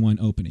season 1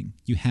 opening.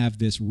 You have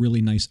this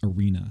really nice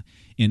arena,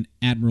 and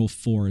Admiral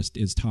Forrest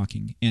is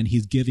talking, and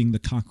he's giving the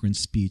Cochrane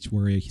speech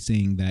where he's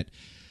saying that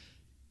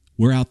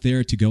we're out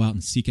there to go out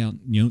and seek out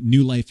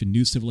new life and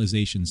new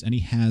civilizations. And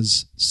he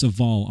has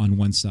Saval on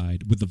one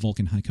side with the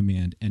Vulcan High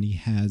Command, and he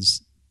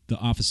has the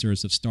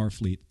officers of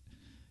Starfleet,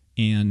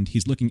 and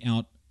he's looking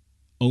out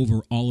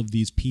over all of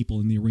these people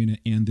in the arena,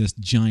 and this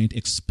giant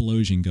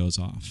explosion goes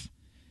off.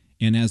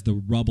 And as the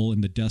rubble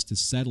and the dust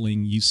is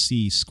settling, you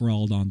see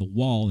scrawled on the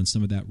wall in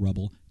some of that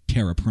rubble,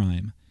 Terra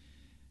Prime.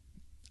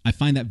 I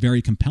find that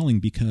very compelling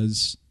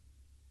because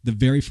the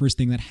very first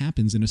thing that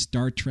happens in a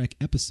Star Trek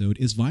episode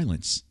is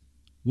violence,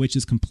 which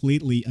is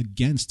completely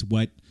against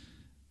what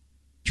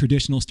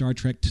traditional Star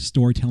Trek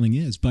storytelling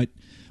is. But,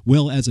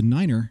 Will, as a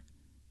Niner,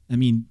 I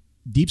mean,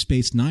 Deep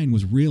Space Nine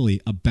was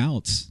really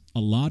about a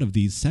lot of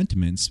these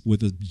sentiments with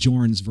the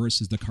Bajorans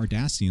versus the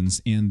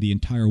Cardassians and the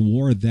entire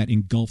war that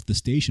engulfed the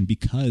station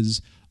because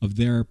of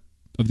their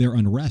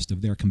unrest,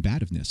 of their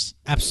combativeness.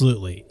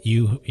 Absolutely.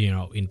 You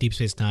know, in Deep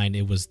Space Nine,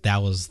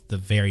 that was the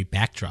very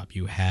backdrop.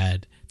 You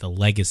had the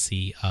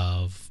legacy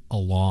of a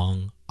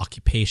long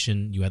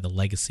occupation. You had the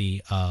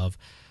legacy of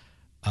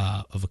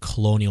a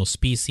colonial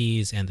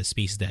species and the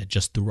species that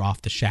just threw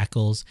off the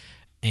shackles.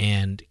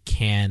 And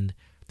can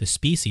the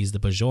species, the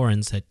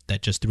Bajorans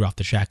that just threw off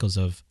the shackles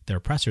of their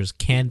oppressors,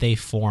 can they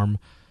form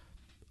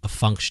a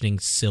functioning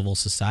civil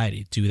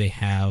society? Do they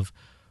have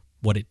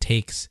what it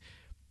takes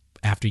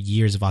after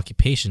years of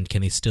occupation?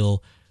 Can they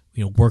still,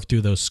 work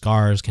through those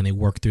scars? Can they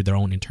work through their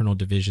own internal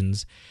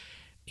divisions?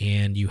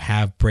 And you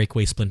have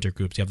breakaway splinter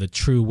groups. You have the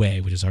True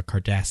Way, which is our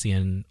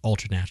Cardassian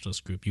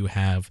ultranationalist group. You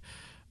have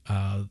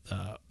I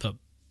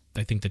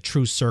think the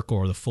True Circle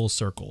or the Full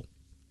Circle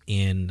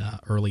in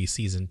early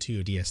season 2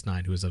 of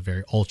DS9, who is a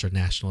very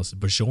ultra-nationalist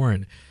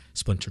Bajoran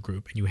splinter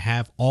group. And you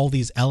have all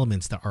these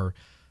elements that are,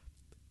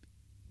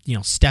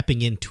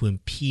 stepping in to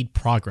impede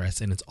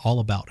progress. And it's all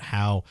about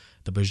how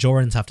the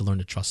Bajorans have to learn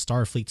to trust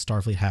Starfleet.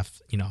 Starfleet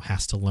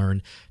has to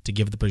learn to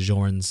give the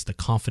Bajorans the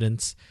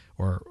confidence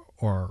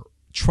or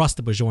trust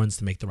the Bajorans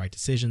to make the right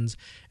decisions.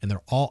 And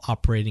they're all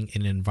operating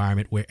in an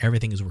environment where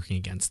everything is working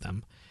against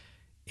them.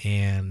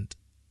 And,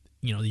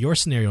 your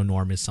scenario,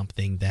 Norm, is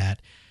something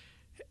that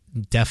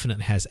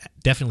definitely has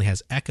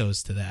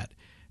echoes to that,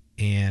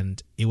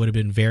 and it would have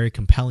been very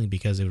compelling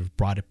because it would have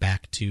brought it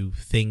back to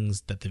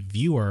things that the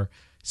viewer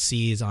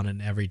sees on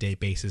an everyday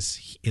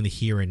basis in the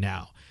here and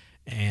now.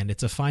 And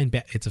it's a fine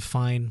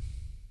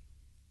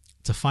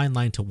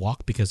line to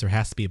walk, because there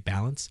has to be a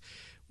balance.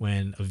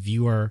 When a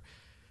viewer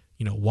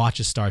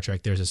watches Star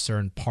Trek, there's a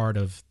certain part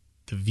of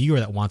the viewer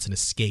that wants an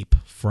escape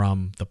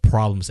from the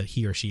problems that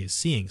he or she is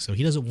seeing. So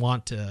he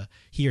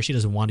or she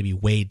doesn't want to be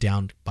weighed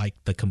down by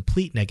the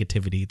complete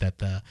negativity that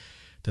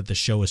the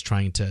show is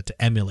trying to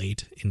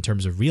emulate in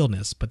terms of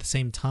realness. But at the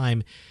same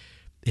time,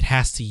 it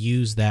has to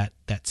use that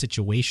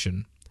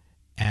situation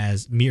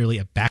as merely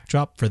a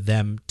backdrop for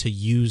them to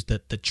use the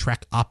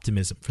Trek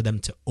optimism, for them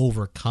to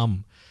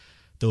overcome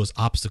those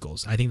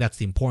obstacles. I think that's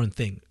the important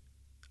thing.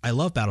 I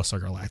love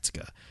Battlestar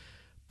Galactica,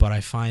 but I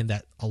find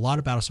that a lot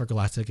of Battlestar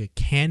Galactica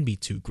can be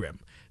too grim.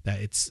 That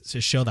it's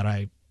a show that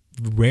I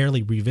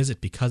rarely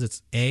revisit because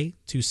it's A,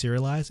 too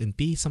serialized, and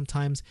B,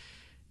 sometimes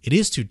it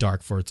is too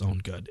dark for its own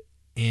good.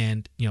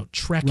 And,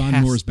 Trek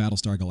Ron Moore's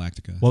Battlestar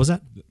Galactica. What was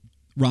that?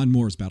 Ron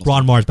Moore's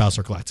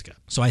Battlestar Galactica.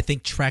 So I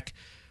think Trek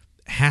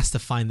has to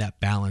find that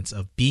balance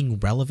of being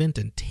relevant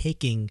and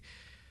taking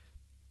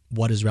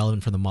what is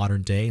relevant for the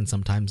modern day, and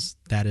sometimes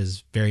that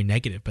is very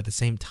negative, but at the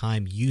same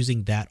time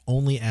using that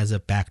only as a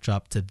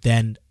backdrop to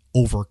then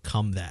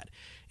overcome that.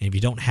 And if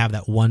you don't have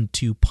that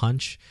 1-2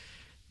 punch,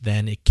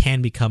 then it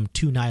can become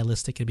too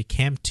nihilistic. It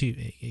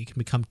can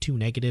become too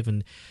negative,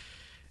 and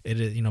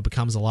it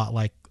becomes a lot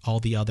like all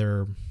the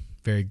other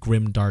very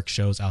grim, dark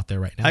shows out there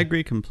right now. I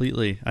agree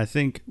completely. I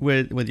think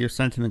with your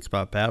sentiments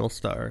about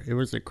Battlestar, it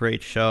was a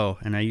great show,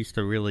 and I used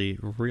to really,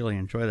 really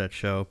enjoy that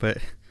show. But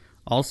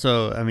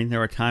also, I mean, there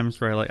were times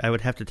where I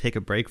would have to take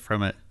a break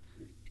from it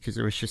because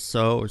it was just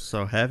so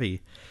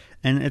heavy.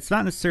 And it's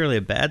not necessarily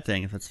a bad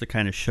thing if it's the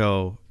kind of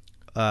show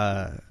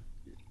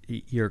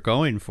you're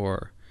going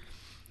for.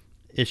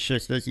 It's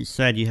just, as you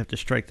said, you have to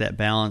strike that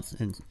balance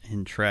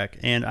in Trek.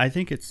 And I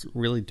think it's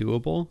really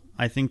doable.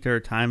 I think there are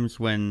times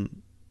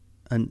when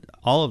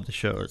all of the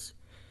shows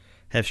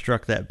have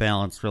struck that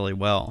balance really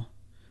well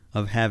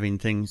of having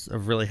things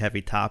of really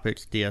heavy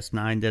topics.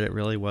 DS9 did it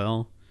really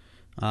well.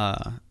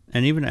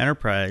 And even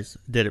Enterprise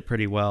did it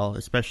pretty well,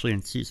 especially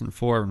in Season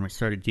 4 when we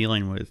started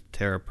dealing with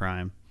Terra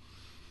Prime.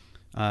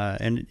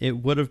 And it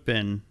would have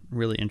been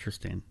really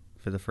interesting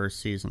for the first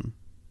season.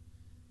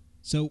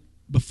 So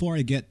before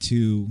I get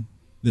to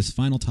this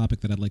final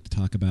topic that I'd like to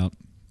talk about,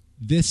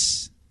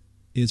 this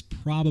is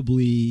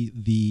probably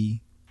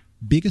the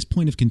biggest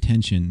point of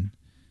contention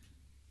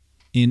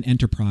in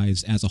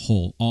Enterprise as a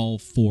whole, all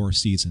 4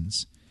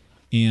 seasons.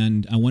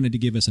 And I wanted to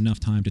give us enough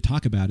time to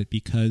talk about it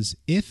because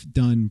if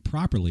done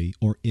properly,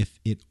 or if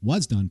it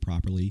was done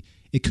properly,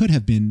 it could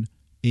have been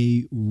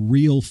a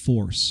real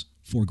force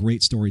for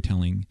great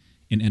storytelling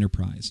in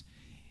Enterprise.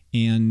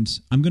 And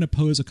I'm going to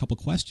pose a couple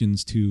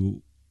questions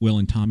to Will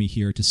and Tommy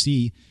here to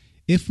see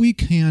if we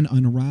can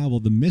unravel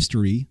the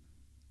mystery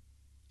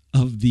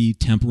of the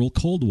temporal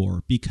Cold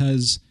War,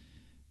 because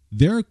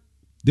there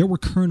were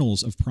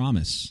kernels of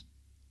promise,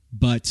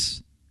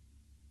 but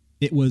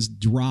it was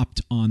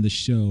dropped on the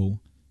show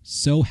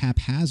so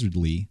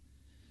haphazardly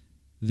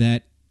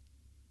that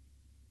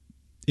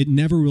it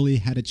never really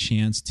had a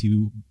chance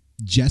to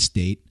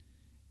gestate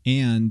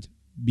and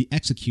be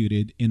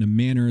executed in a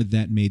manner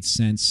that made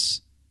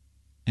sense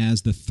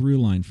as the through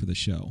line for the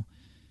show.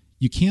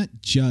 You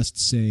can't just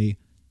say,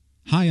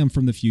 "Hi, I'm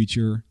from the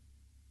future.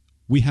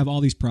 We have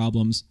all these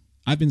problems.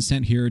 I've been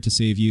sent here to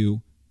save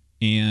you,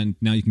 and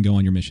now you can go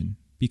on your mission."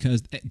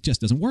 Because it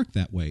just doesn't work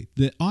that way.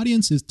 The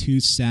audience is too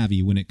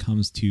savvy when it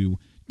comes to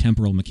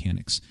temporal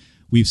mechanics.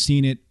 We've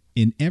seen it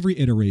in every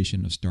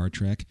iteration of Star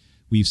Trek.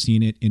 We've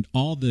seen it in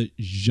all the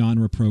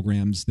genre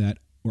programs that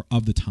were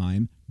of the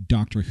time.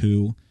 Doctor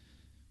Who,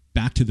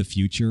 Back to the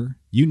Future,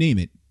 you name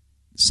it.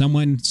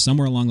 Someone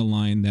somewhere along the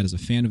line that is a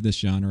fan of this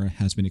genre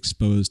has been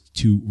exposed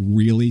to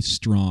really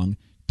strong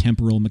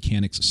temporal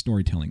mechanics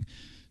storytelling.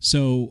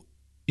 So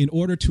in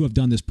order to have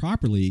done this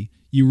properly,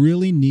 you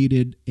really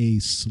needed a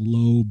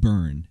slow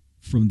burn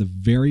from the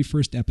very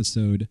first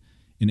episode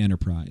in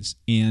Enterprise.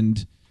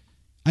 And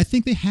I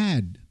think they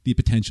had the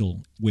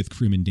potential with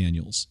Crewman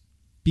Daniels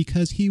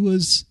because he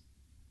was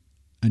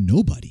a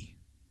nobody.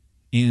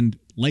 And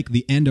like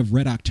the end of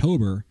Red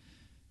October,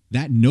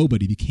 that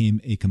nobody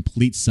became a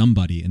complete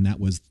somebody, and that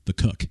was the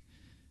cook.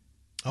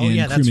 Oh, and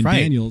yeah, that's Crewman right.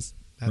 Daniels,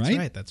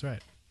 That's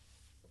right.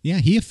 Yeah,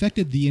 he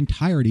affected the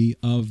entirety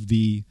of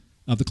the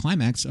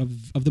climax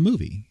of the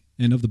movie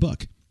and of the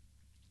book.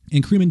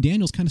 And Crewman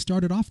Daniels kind of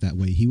started off that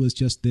way. He was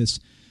just this.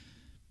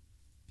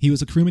 He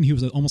was a crewman. He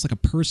was almost like a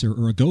purser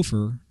or a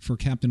gopher for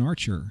Captain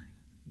Archer.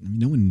 I mean,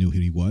 no one knew who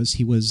he was.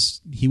 He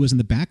was in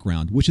the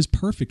background, which is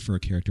perfect for a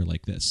character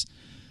like this.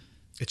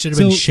 It should have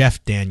been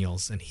Chef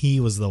Daniels, and he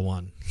was the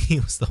one. He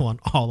was the one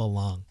all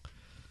along.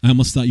 I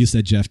almost thought you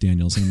said Jeff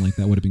Daniels, and I'm like,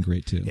 that would have been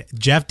great too. Yeah,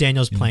 Jeff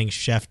Daniels playing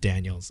Chef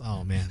Daniels.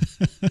 Oh man.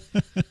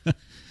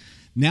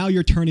 Now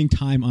you're turning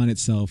time on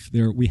itself.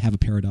 There, we have a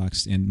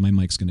paradox, and my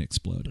mic's going to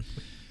explode.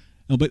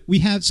 Oh, but we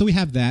have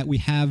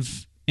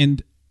that.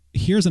 And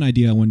here's an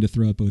idea I wanted to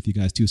throw at both you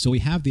guys too. So we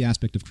have the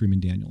aspect of Crewman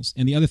Daniels,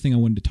 and the other thing I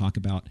wanted to talk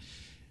about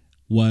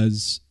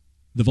was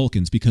the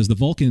Vulcans, because the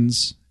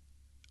Vulcans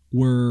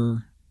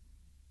were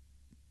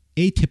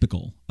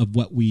atypical of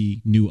what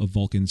we knew of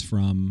Vulcans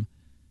from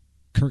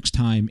Kirk's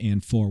time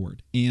and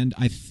forward. And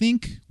I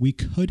think we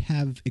could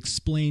have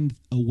explained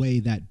away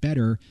that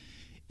better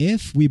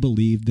if we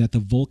believed that the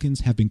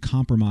Vulcans have been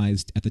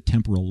compromised at the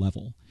temporal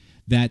level,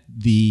 that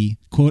the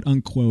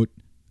quote-unquote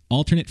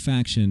alternate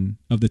faction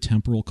of the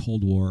temporal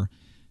Cold War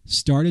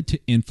started to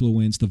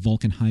influence the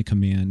Vulcan High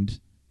Command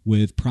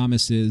with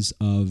promises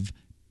of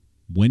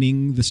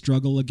winning the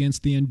struggle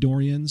against the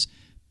Andorians,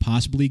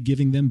 possibly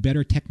giving them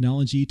better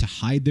technology to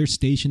hide their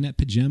station at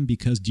Pajem,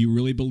 because do you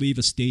really believe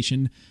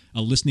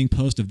a listening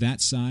post of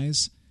that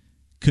size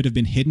could have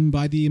been hidden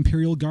by the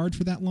Imperial Guard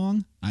for that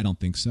long? I don't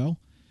think so.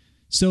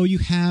 So you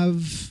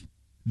have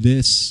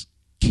this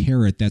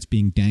carrot that's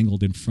being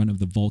dangled in front of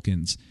the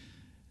Vulcans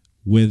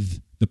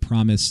with the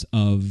promise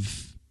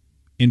of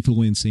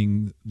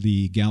influencing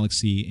the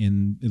galaxy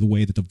in the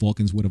way that the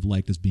Vulcans would have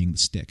liked as being the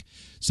stick.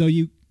 So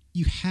you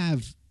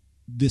have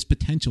this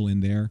potential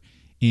in there.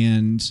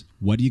 And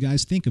what do you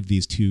guys think of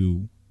these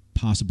two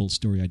possible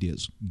story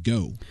ideas?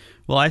 Go.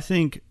 Well, I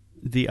think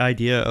the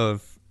idea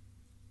of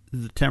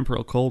the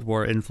temporal Cold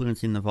War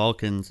influencing the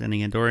Vulcans and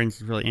the Andorians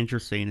is really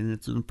interesting, and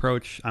it's an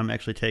approach I'm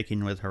actually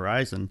taking with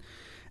Horizon,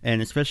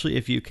 and especially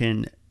if you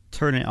can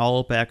turn it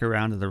all back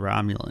around to the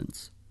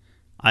Romulans.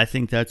 I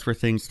think that's where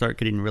things start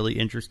getting really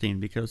interesting,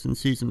 because in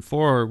Season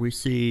 4 we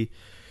see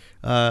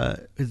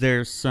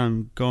there's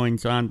some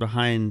goings-on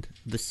behind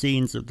the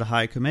scenes of the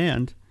High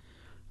Command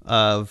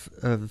of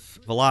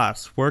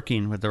Velas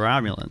working with the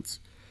Romulans.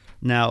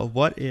 Now,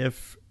 what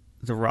if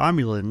the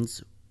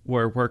Romulans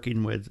were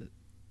working with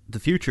the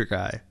future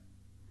guy,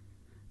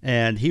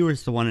 and he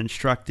was the one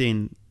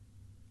instructing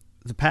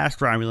the past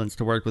Romulans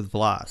to work with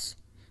Velas,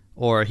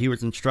 or he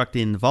was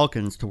instructing the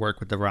Vulcans to work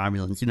with the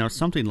Romulans,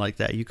 something like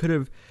that. You could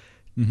have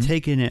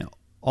taken it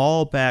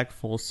all back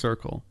full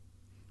circle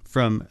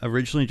from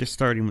originally just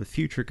starting with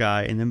future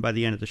guy, and then by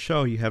the end of the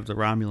show you have the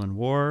Romulan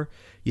War,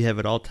 you have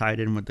it all tied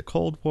in with the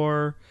Cold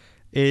War.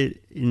 I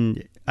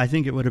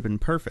think it would have been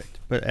perfect,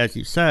 but as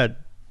you said,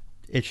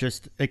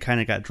 it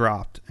kind of got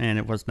dropped, and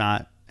it was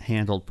not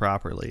handled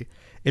properly.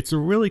 It's a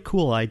really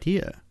cool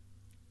idea,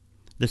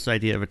 this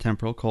idea of a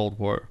temporal Cold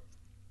War,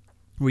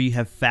 where you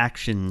have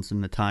factions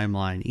in the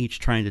timeline, each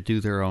trying to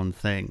do their own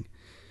thing.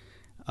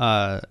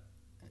 And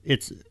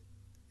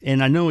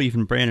I know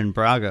even Brannon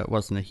Braga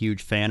wasn't a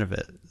huge fan of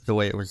it, the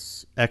way it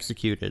was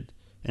executed,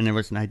 and it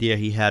was an idea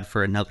he had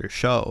for another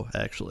show,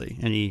 actually,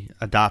 and he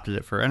adopted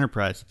it for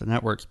Enterprise at the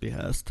network's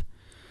behest.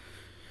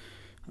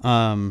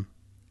 I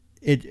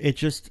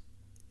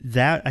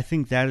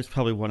think that is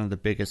probably one of the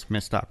biggest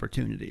missed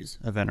opportunities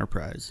of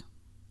Enterprise.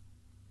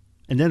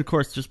 And then, of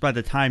course, just by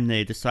the time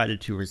they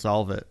decided to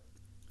resolve it,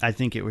 I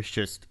think it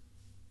was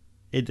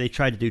they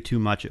tried to do too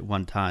much at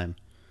one time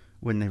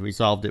when they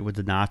resolved it with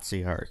the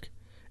Nazi arc.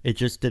 It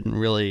just didn't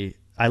really...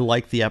 I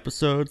liked the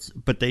episodes,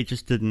 but they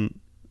just didn't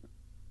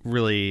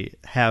really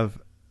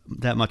have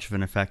that much of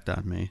an effect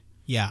on me.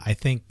 Yeah, I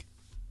think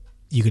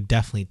you could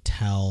definitely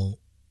tell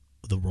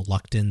the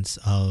reluctance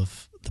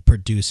of the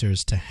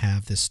producers to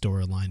have this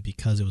storyline,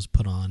 because it was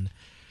put on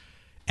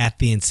at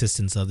the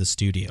insistence of the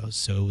studios.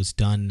 So it was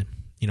done,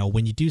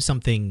 when you do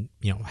something,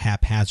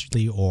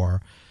 haphazardly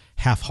or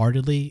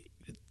half-heartedly,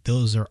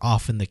 those are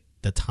often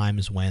the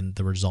times when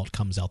the result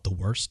comes out the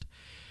worst.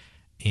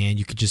 And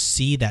you could just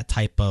see that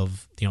type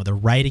of, they're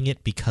writing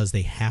it because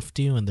they have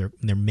to, and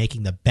they're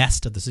making the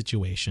best of the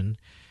situation.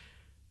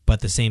 But at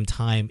the same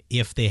time,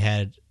 if they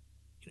had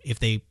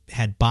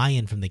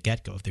buy-in from the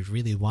get-go, if they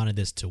really wanted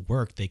this to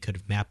work, they could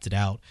have mapped it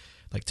out,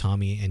 like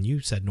Tommy and you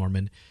said,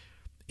 Norman,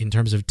 in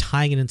terms of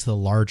tying it into the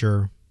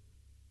larger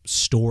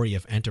story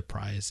of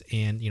Enterprise.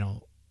 And,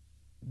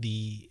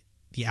 the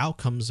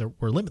outcomes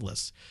were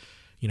limitless.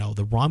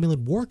 The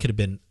Romulan War could have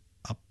been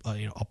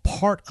a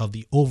part of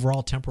the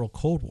overall temporal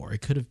Cold War.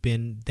 It could have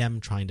been them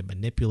trying to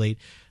manipulate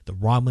the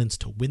Romulans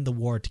to win the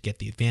war, to get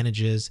the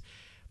advantages.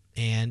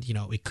 And,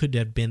 it could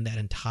have been that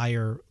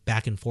entire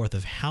back and forth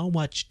of how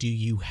much do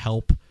you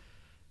help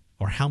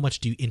or how much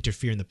do you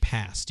interfere in the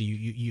past?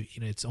 You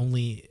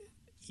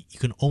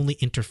can only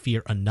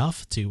interfere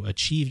enough to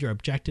achieve your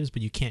objectives,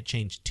 but you can't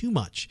change too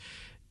much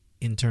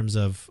in terms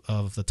of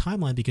the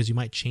timeline, because you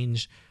might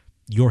change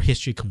your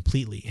history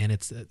completely. And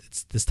it's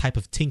this type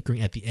of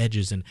tinkering at the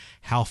edges and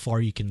how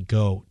far you can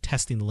go,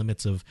 testing the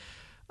limits of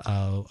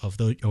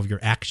your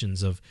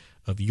actions, of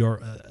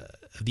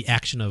the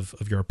action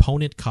of your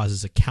opponent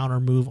causes a counter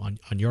move on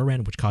your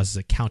end, which causes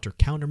a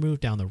counter move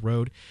down the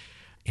road,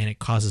 and it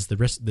causes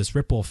this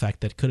ripple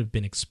effect that could have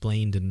been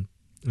explained in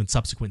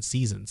subsequent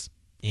seasons.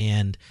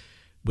 And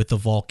with the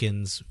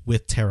Vulcans,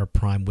 with Terra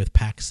Prime, with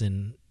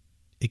Paxson,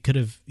 it could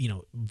have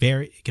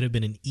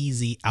been an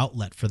easy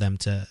outlet for them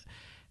to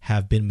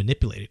have been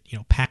manipulated.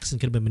 Paxson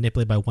could have been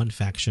manipulated by one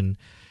faction,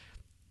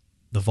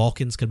 the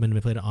Vulcans could have been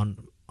manipulated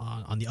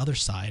on the other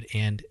side,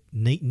 and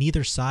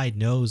neither side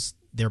knows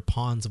they're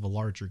pawns of a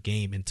larger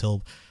game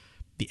until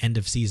the end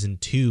of season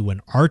 2,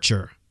 when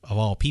Archer, of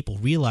all people,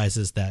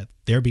 realizes that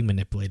they're being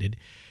manipulated,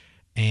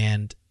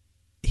 and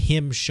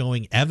him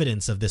showing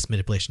evidence of this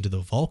manipulation to the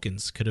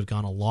Vulcans could have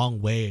gone a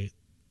long way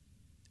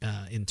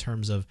in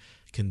terms of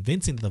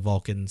convincing the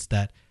Vulcans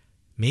that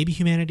maybe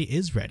humanity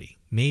is ready.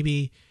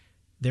 Maybe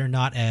they're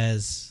not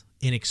as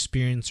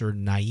inexperienced or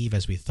naive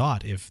as we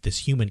thought, if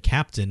this human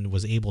captain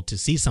was able to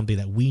see something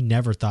that we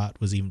never thought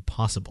was even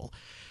possible.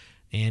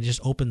 And it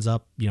just opens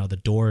up, the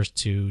doors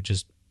to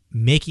just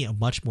making a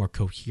much more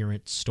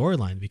coherent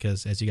storyline,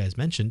 because, as you guys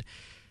mentioned,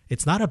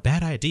 it's not a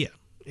bad idea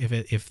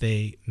if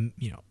they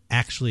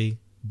actually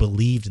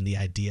believed in the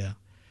idea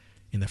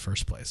in the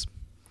first place.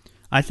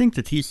 I think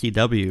the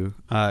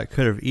TCW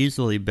could have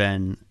easily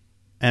been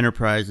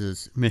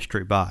Enterprise's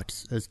mystery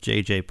box, as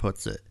JJ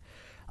puts it.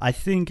 I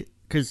think,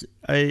 because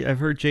I've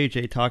heard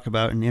JJ talk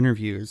about in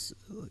interviews,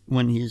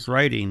 when he's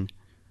writing,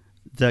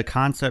 the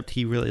concept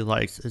he really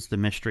likes is the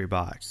mystery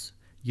box.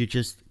 You're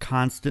just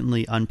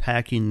constantly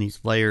unpacking these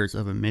layers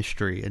of a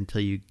mystery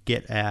until you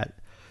get at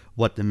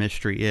what the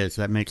mystery is.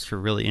 That makes for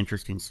really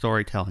interesting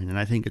storytelling, and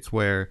I think it's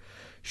where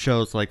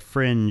shows like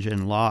Fringe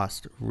and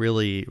Lost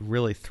really,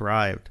 really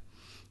thrived.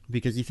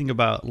 Because you think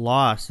about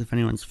Lost, if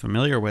anyone's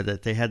familiar with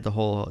it, they had the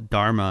whole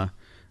Dharma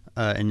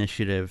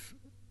initiative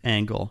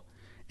angle.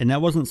 And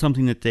that wasn't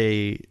something that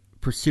they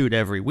pursued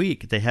every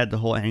week. They had the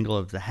whole angle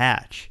of the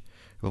hatch,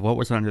 of what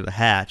was under the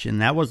hatch,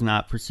 and that was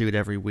not pursued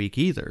every week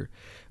either.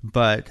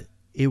 But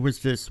it was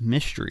this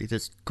mystery,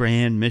 this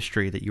grand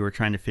mystery that you were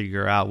trying to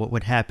figure out what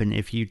would happen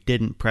if you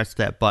didn't press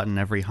that button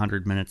every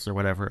 100 minutes or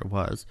whatever it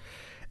was.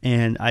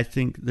 And I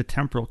think the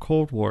temporal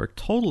Cold War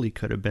totally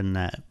could have been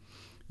that.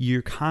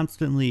 You're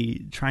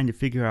constantly trying to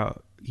figure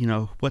out,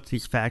 what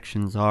these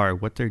factions are,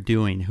 what they're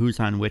doing, who's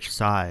on which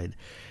side.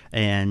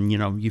 And,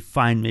 you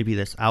find maybe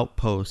this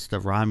outpost, a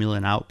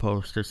Romulan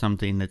outpost or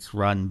something that's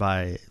run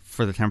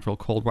for the temporal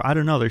Cold War. I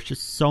don't know. There's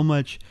just so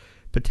much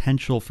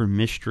potential for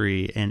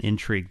mystery and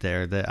intrigue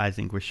there that I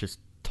think was just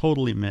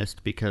totally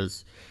missed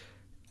because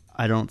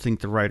I don't think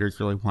the writers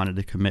really wanted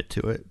to commit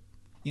to it.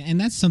 Yeah, and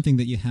that's something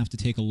that you have to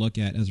take a look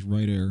at as a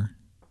writer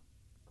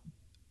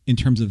in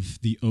terms of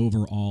the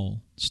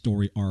overall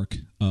story arc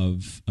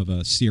of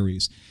a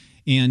series.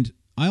 And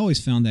I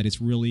always found that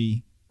it's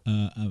really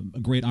a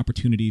great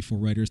opportunity for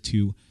writers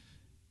to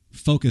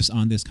focus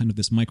on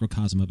this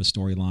microcosm of a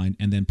storyline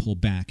and then pull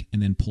back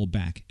and then pull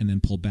back and then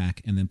pull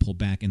back and then pull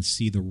back and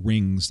see the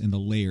rings and the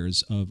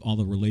layers of all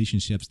the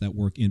relationships that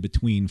work in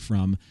between,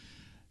 from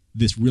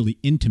this really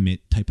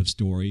intimate type of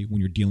story when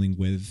you're dealing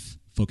with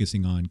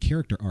focusing on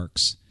character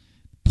arcs,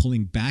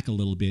 pulling back a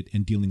little bit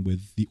and dealing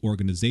with the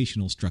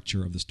organizational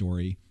structure of the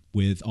story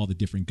with all the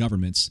different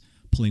governments,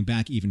 pulling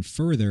back even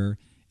further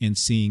and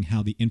seeing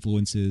how the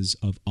influences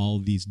of all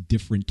of these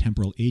different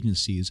temporal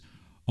agencies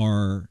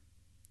are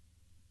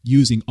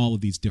using all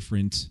of these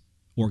different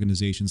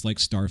organizations like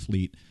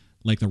Starfleet,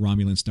 like the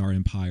Romulan Star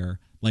Empire,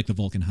 like the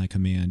Vulcan High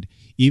Command,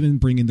 even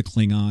bringing the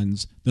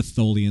Klingons, the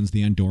Tholians,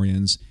 the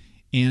Andorians,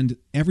 and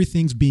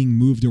everything's being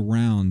moved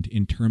around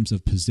in terms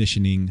of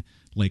positioning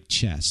like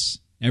chess.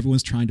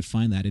 Everyone's trying to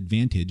find that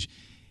advantage.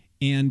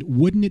 And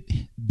wouldn't it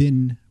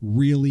been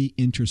really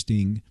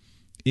interesting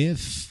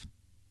if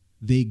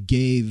they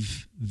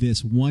gave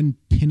this one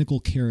pinnacle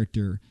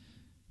character,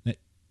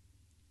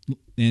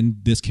 and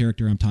this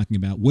character I'm talking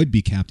about would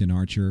be Captain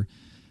Archer,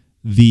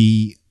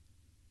 the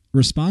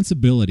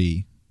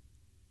responsibility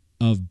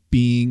of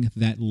being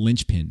that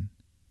linchpin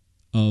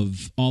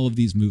of all of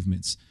these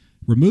movements.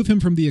 Remove him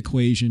from the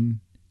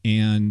equation,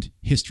 and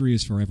history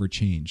is forever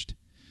changed.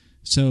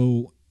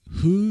 So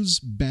whose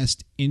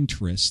best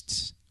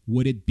interests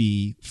would it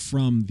be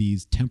from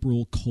these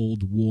temporal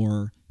Cold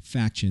War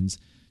factions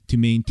to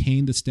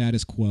maintain the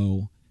status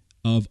quo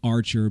of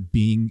Archer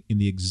being in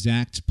the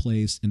exact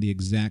place and the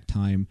exact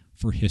time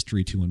for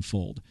history to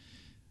unfold?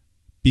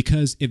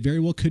 Because it very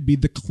well could be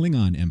the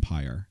Klingon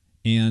Empire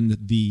and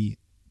the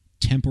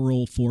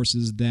temporal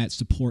forces that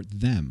support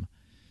them,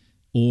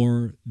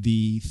 or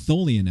the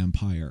Tholian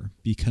Empire,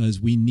 because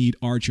we need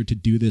Archer to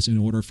do this in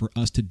order for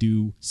us to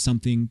do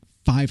something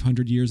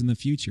 500 years in the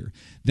future.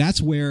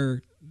 That's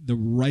where the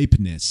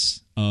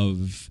ripeness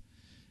of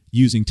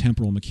using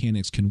temporal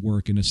mechanics can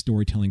work in a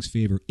storytelling's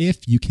favor,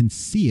 if you can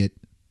see it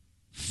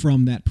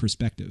from that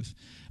perspective.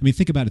 I mean,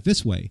 think about it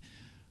this way.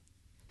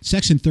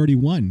 Section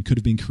 31 could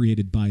have been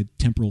created by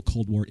temporal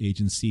Cold War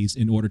agencies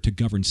in order to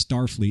govern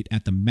Starfleet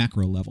at the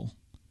macro level.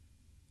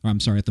 Or, I'm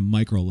sorry, at the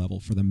micro level,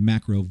 for the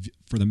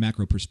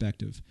macro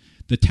perspective.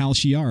 The Tal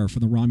Shiar for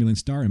the Romulan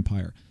Star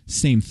Empire,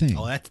 same thing.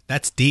 Oh,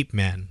 that's deep,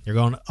 man. You're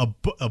going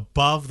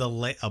above the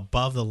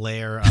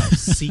layer of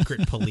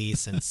secret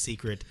police and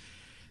secret,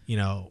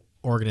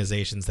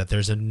 organizations. That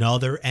there's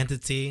another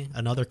entity,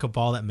 another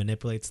cabal that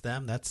manipulates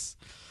them. That's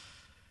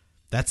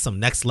some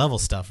next level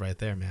stuff right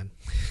there, man.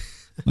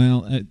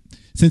 Well,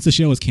 since the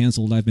show was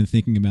canceled, I've been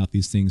thinking about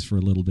these things for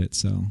a little bit,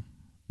 so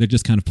they're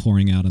just kind of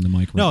pouring out on the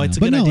mic right now. No, it's a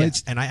good idea.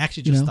 And I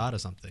actually just thought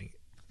of something.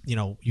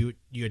 You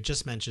had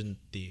just mentioned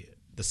the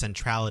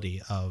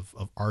centrality of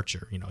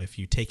Archer. If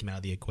you take him out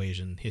of the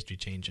equation, history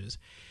changes.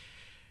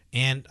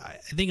 And I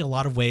think in a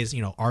lot of ways,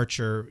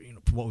 Archer,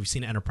 from what we've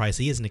seen in Enterprise,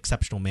 he is an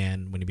exceptional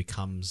man when he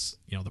becomes,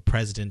 the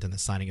president and the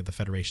signing of the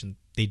Federation.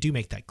 They do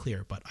make that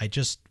clear. But I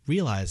just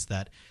realized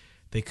that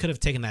they could have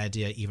taken that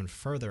idea even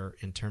further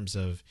in terms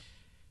of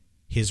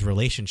his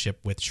relationship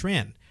with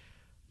Shran.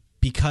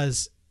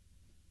 Because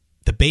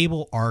the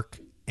Babel arc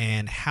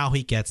and how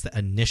he gets the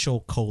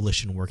initial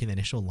coalition working, the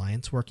initial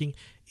alliance working,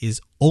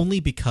 is only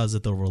because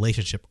of the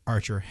relationship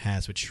Archer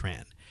has with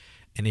Shran.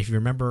 And if you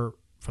remember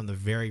from the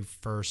very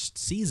first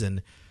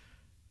season,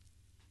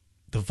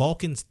 the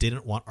Vulcans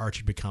didn't want Archer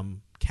to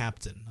become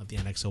captain of the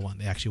NX-01.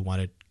 They actually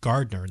wanted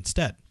Gardner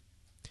instead.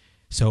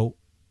 So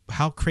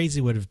how crazy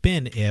would it have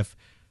been if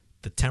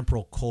the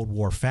temporal Cold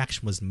War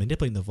faction was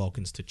manipulating the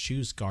Vulcans to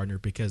choose Gardner,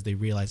 because they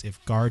realized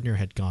if Gardner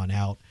had gone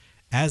out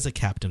as a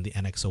captain of the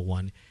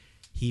NX-01,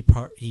 he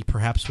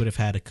perhaps would have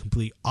had a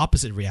complete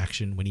opposite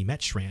reaction when he met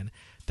Shran.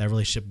 That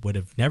relationship would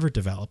have never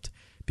developed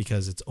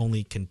because it's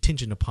only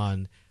contingent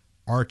upon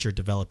Archer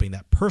developing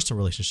that personal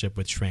relationship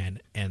with Shran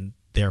and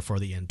therefore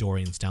the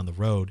Andorians down the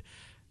road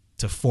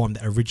to form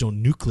the original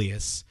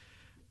nucleus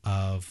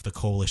of the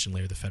coalition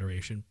layer of the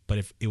Federation. But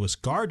if it was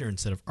Gardner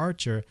instead of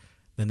Archer,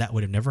 then that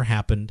would have never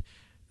happened.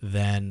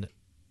 Then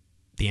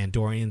the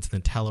Andorians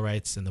and the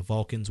Tellarites and the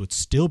Vulcans would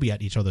still be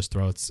at each other's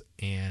throats,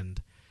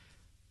 and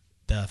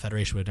the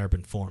Federation would have never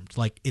been formed.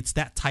 Like, it's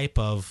that type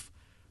of,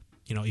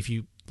 if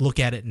you look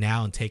at it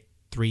now and take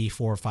 3,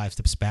 4, or 5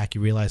 steps back,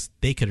 you realize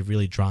they could have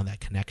really drawn that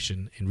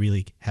connection and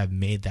really have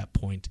made that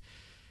point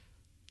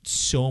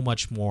so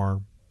much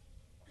more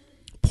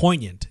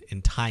poignant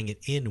in tying it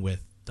in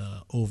with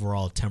the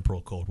overall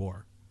temporal Cold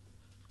War.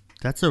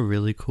 That's a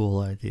really cool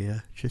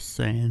idea. Just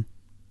saying.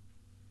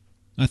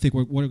 I think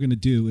what we're going to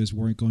do is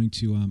we're going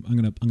to I'm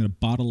going to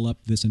bottle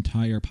up this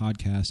entire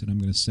podcast and I'm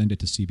going to send it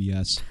to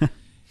CBS,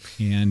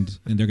 and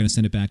they're going to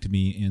send it back to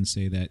me and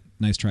say that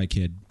nice try,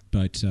 kid.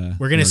 But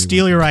we're going to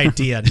steal your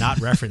idea, not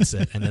reference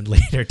it, and then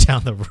later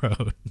down the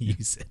road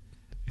use it.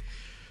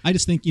 I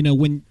just think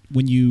when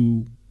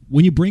you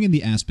bring in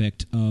the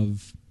aspect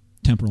of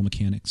temporal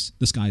mechanics,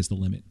 the sky's the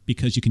limit,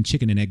 because you can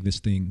chicken and egg this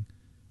thing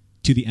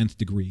to the nth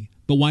degree.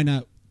 But why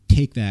not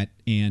take that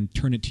and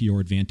turn it to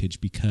your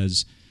advantage?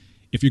 Because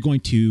if you're going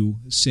to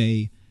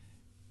say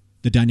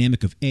the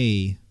dynamic of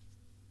A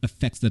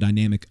affects the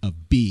dynamic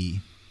of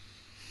B,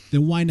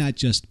 then why not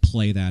just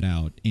play that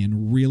out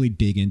and really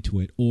dig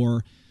into it,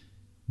 or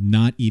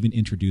not even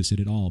introduce it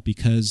at all?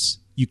 Because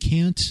you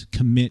can't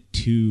commit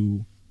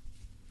to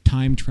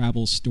time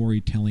travel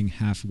storytelling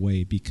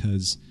halfway,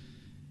 because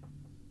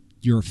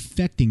you're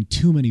affecting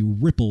too many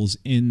ripples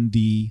in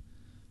the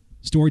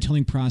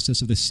storytelling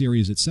process of the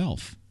series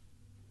itself.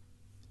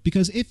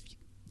 Because if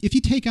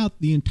you take out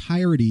the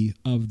entirety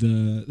of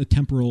the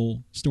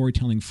temporal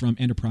storytelling from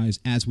Enterprise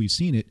as we've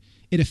seen it,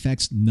 it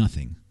affects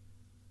nothing,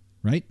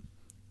 right?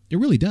 It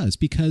really does,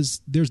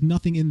 because there's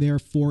nothing in there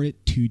for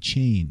it to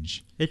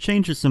change. It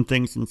changes some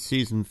things in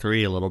season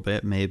 3 a little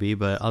bit, maybe,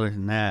 but other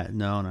than that,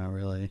 no, not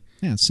really.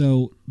 Yeah,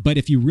 but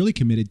if you really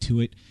committed to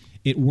it,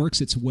 it works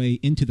its way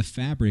into the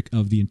fabric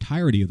of the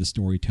entirety of the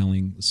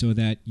storytelling, so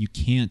that you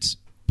can't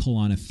pull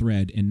on a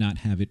thread and not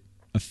have it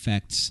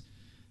affect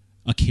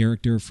a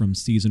character from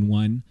season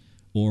 1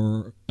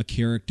 or a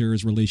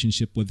character's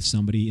relationship with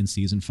somebody in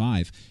season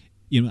 5.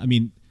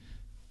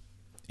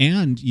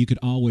 And you could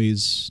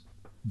always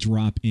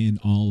drop in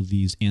all of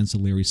these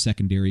ancillary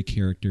secondary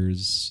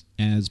characters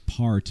as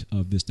part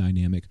of this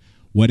dynamic.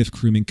 What if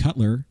Crewman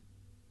Cutler,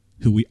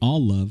 who we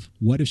all love,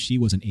 what if she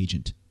was an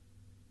agent?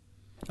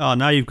 Oh,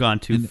 now you've gone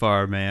too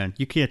far, man.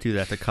 You can't do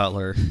that to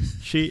Cutler.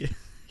 She's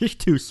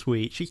too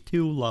sweet. She's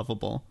too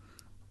lovable.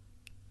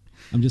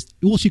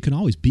 She can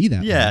always be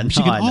that. Yeah,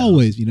 she can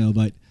always,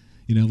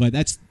 but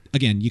that's,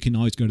 again, you can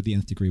always go to the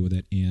nth degree with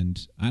it. And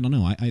I don't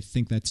know. I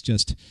think that's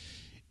just,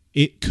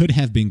 it could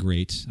have been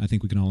great. I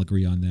think we can all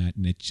agree on that.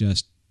 And it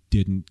just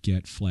didn't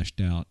get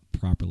fleshed out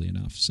properly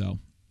enough. So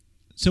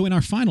in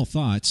our final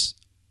thoughts,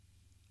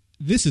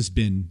 this has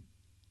been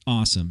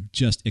awesome,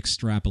 just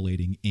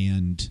extrapolating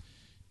and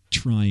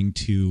trying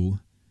to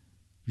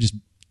just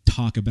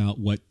talk about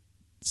what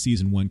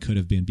season 1 could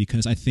have been,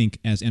 because I think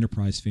as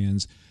Enterprise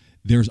fans,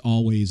 there's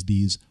always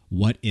these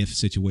what if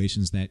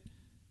situations that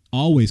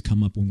always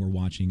come up when we're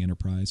watching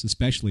Enterprise,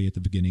 especially at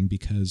the beginning,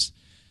 because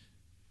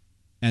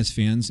as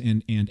fans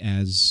and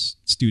as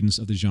students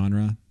of the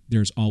genre,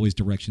 there's always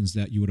directions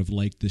that you would have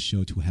liked this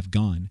show to have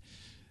gone.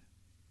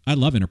 I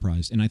love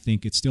Enterprise, and I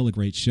think it's still a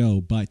great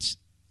show, but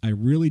I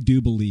really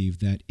do believe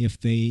that if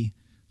they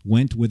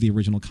went with the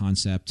original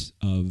concept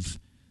of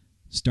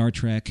Star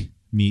Trek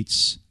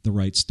meets The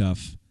Right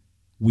Stuff,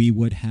 we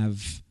would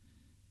have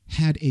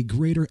had a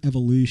greater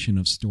evolution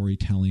of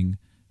storytelling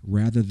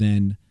rather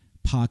than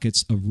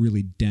pockets of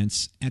really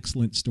dense,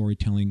 excellent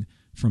storytelling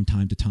from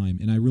time to time.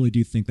 And I really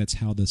do think that's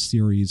how the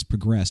series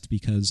progressed,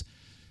 because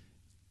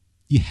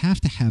you have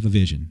to have a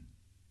vision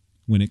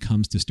when it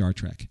comes to Star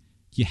Trek.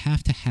 You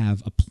have to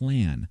have a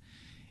plan.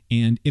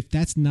 And if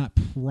that's not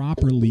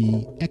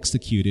properly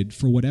executed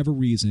for whatever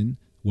reason,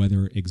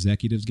 whether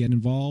executives get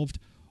involved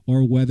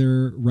or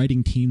whether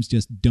writing teams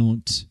just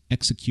don't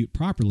execute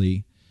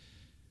properly,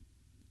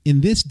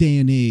 in this day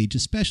and age,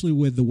 especially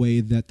with the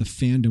way that the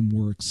fandom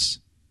works,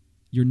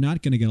 you're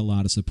not going to get a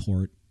lot of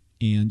support,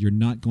 and you're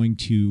not going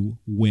to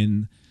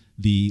win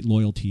the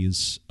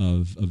loyalties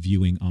of a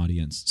viewing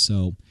audience.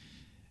 So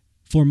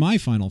for my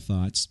final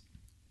thoughts,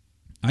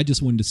 I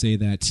just wanted to say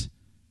that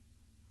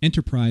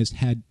Enterprise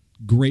had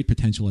great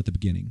potential at the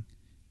beginning.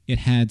 It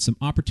had some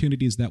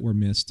opportunities that were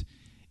missed,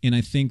 and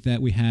I think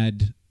that we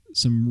had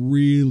some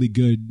really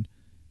good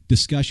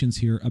discussions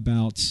here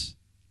about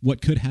what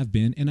could have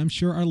been, and I'm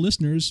sure our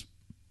listeners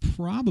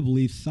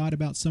probably thought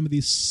about some of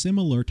these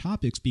similar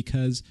topics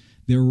because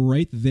they're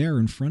right there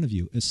in front of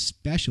you,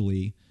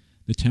 especially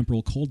the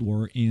temporal Cold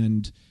War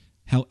and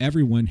how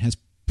everyone has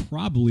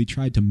probably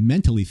tried to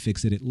mentally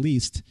fix it, at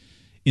least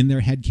in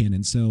their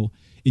headcanon. So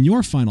in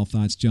your final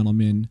thoughts,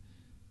 gentlemen,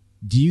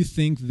 Do you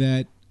think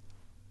that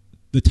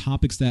the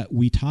topics that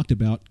we talked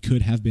about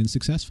could have been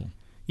successful?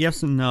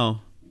 Yes and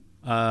no.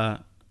 I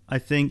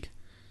think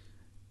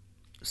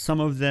some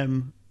of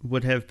them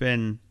would have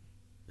been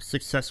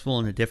successful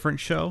in a different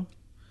show,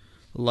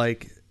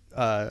 like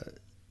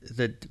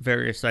the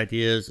various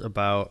ideas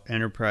about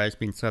Enterprise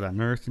being set on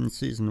Earth in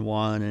season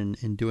 1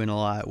 and doing a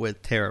lot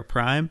with Terra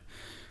Prime.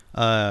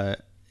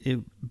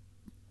 In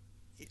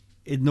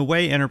the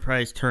way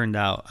Enterprise turned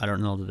out, I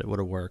don't know that it would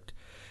have worked.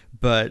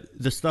 But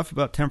the stuff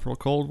about Temporal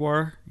Cold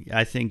War,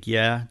 I think,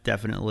 yeah,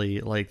 definitely,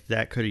 like,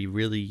 that could have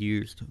really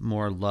used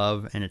more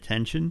love and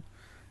attention.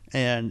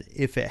 And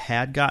if it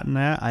had gotten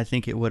that, I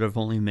think it would have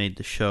only made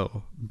the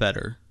show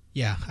better.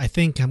 Yeah, I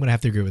think I'm going to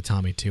have to agree with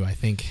Tommy, too. I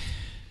think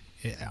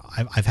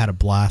I've had a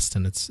blast,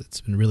 and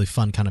it's been really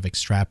fun kind of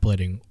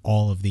extrapolating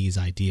all of these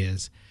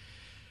ideas.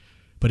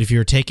 But if you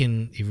were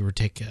to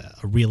take a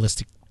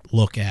realistic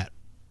look at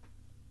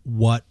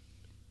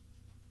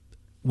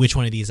which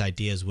one of these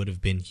ideas would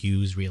have been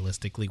used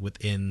realistically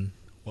within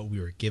what we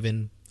were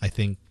given, I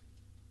think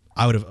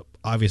I would have,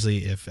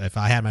 obviously, if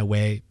I had my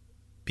way,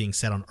 being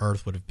set on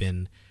Earth would have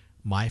been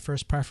my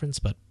first preference,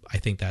 but I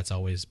think that's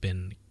always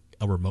been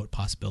a remote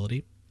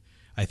possibility.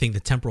 I think the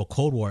Temporal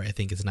Cold War, I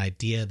think, is an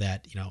idea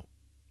that,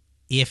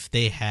 if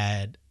they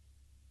had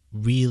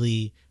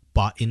really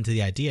bought into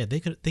the idea,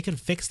 they could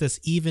fix this.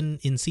 Even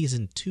in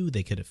season 2,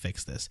 they could have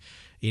fixed this.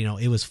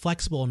 It was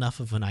flexible enough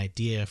of an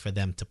idea for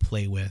them to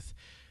play with,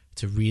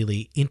 to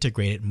really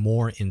integrate it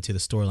more into the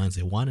storylines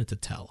they wanted to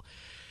tell.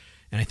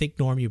 And I think,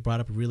 Norm, you brought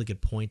up a really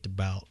good point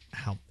about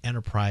how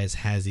Enterprise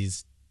has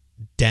these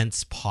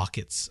dense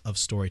pockets of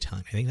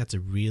storytelling. I think that's a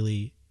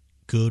really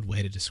good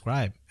way to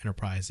describe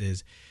Enterprise,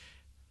 is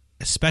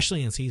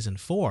especially in season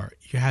 4,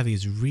 you have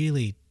these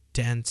really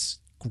dense,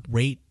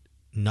 great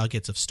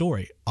nuggets of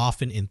story,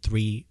 often in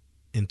three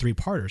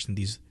parters, in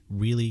these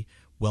really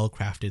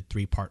well-crafted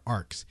 3-part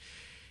arcs.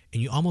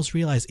 And you almost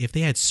realize if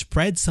they had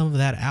spread some of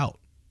that out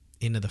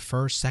into the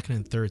first, second,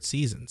 and third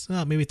seasons,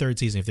 maybe third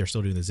season if they're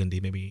still doing the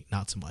Xindi, maybe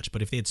not so much,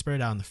 but if they had spread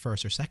it out in the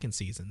first or second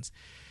seasons,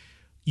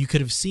 you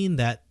could have seen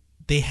that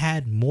they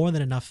had more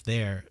than enough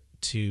there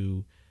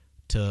to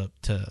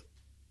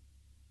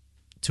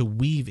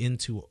weave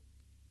into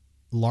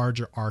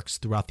larger arcs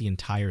throughout the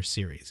entire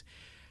series.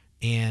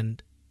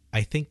 And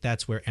I think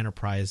that's where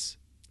Enterprise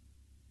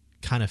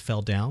kind of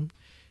fell down,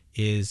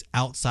 is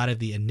outside of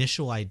the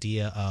initial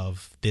idea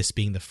of this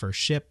being the first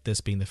ship,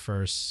 this being the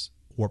first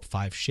Warp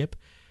 5 ship.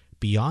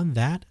 Beyond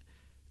that,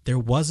 there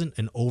wasn't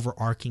an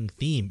overarching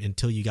theme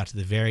until you got to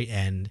the very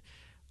end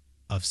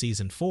of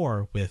season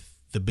 4 with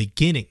the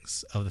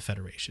beginnings of the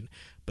Federation.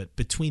 But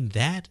between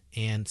that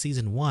and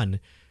season 1,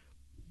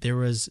 there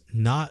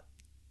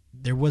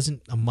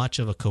wasn't much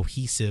of a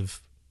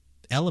cohesive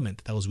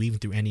element that was weaving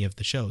through any of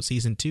the shows.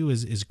 Season 2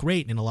 is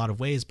great in a lot of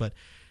ways, but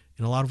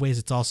in a lot of ways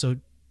it's also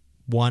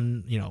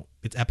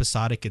it's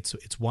episodic,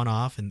 it's one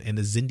off, and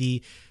the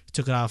Xindi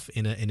took it off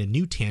in a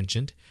new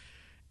tangent.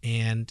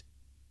 And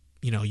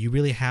you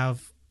really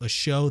have a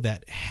show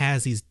that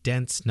has these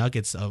dense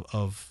nuggets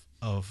of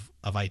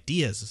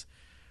ideas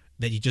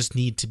that you just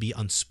need to be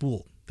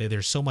unspooled.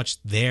 There's so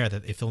much there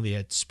that if only they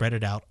had spread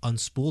it out,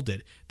 unspooled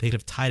it, they could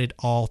have tied it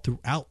all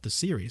throughout the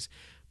series.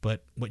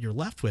 But what you're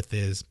left with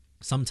is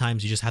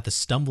sometimes you just have to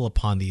stumble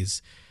upon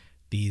these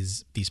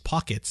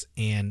pockets,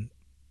 and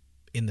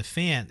in the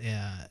fan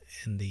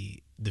in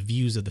the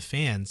views of the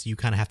fans, you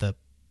kind of have to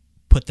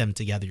put them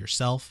together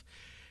yourself.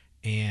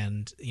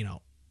 And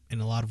in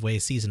a lot of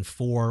ways, season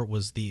 4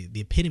 was the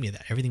epitome of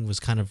that. Everything was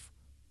kind of,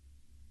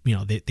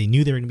 they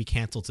knew they were going to be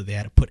canceled, so they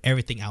had to put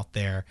everything out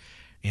there,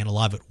 and a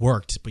lot of it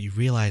worked. But you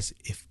realize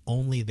if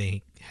only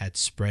they had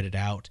spread it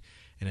out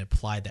and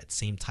applied that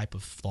same type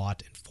of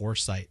thought and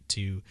foresight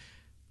to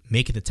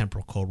making the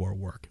Temporal Cold War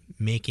work,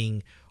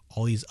 making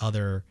all these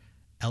other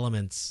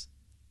elements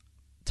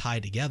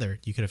tied together,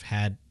 you could have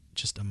had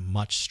just a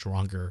much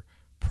stronger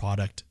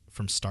product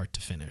from start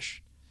to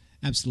finish.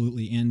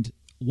 Absolutely. And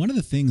one of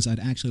the things I'd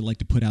actually like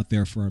to put out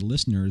there for our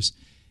listeners,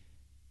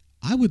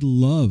 I would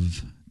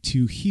love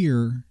to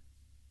hear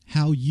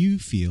how you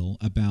feel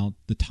about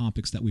the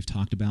topics that we've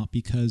talked about,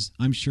 because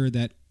I'm sure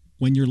that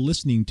when you're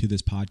listening to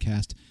this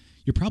podcast,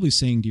 you're probably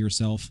saying to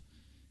yourself,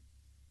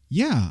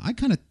 yeah, I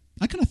kind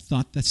of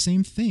thought the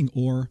same thing,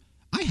 or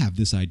I have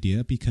this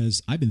idea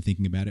because I've been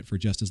thinking about it for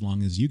just as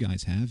long as you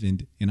guys have,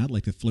 and I'd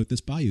like to float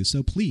this by you.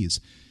 So please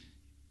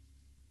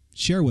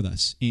share with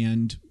us.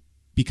 And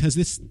because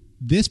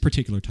this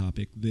particular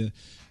topic, the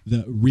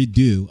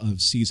redo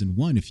of season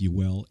 1, if you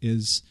will,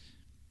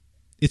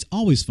 it's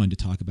always fun to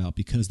talk about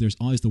because there's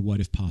always the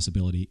what if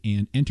possibility.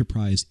 And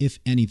Enterprise, if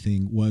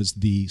anything, was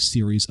the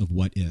series of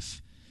what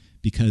if,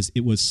 because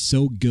it was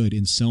so good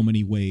in so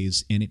many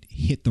ways and it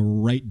hit the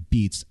right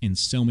beats in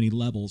so many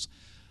levels.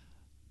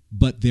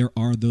 But there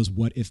are those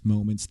what if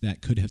moments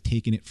that could have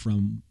taken it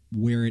from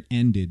where it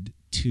ended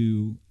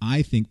to,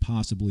 I think,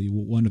 possibly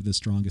one of the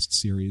strongest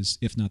series,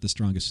 if not the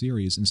strongest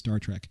series in Star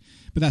Trek.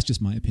 But that's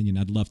just my opinion.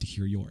 I'd love to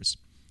hear yours.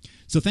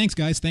 So thanks,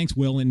 guys. Thanks,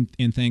 Will,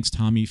 and thanks,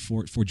 Tommy,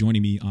 for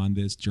joining me on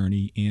this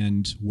journey.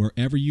 And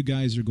wherever you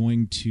guys are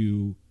going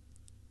to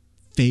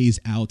phase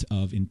out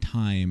of in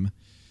time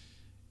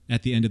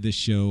at the end of this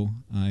show,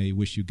 I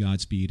wish you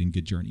Godspeed and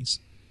good journeys.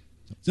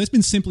 So it's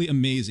been simply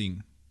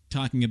amazing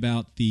talking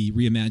about the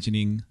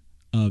reimagining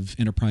of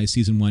Enterprise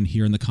Season 1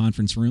 here in the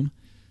conference room.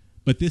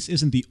 But this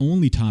isn't the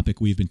only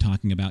topic we've been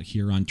talking about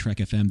here on Trek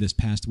FM this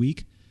past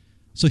week.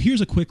 So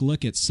here's a quick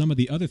look at some of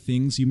the other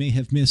things you may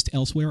have missed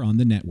elsewhere on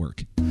the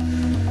network.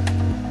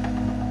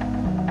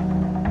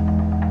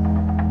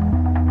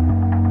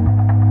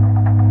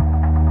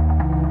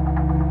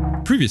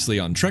 Previously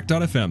on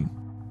Trek.fm,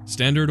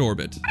 Standard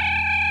Orbit.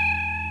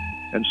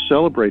 And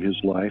celebrate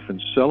his life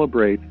and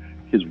celebrate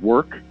his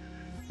work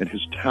and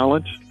his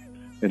talent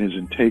and his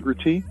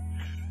integrity.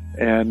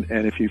 And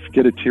if you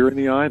get a tear in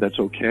the eye, that's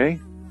okay.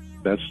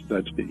 That's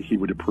he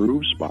would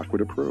approve, Spock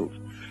would approve.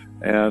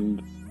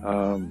 And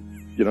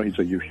he'd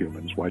say, "You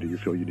humans, why do you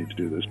feel you need to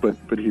do this?" But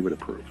he would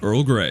approve.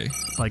 Earl Grey.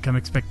 Like, I'm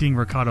expecting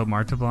Ricardo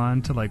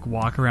Martaban to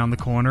walk around the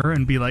corner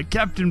and be like,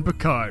 "Captain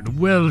Picard,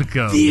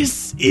 welcome.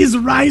 This is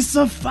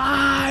Risa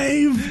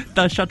 5.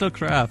 The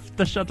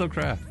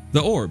shuttlecraft.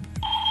 The Orb.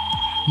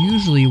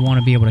 Usually you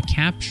want to be able to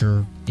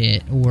capture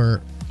it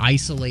or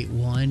isolate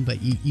one,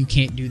 but you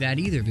can't do that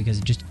either because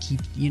it just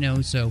keeps,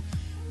 so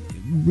it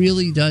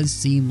really does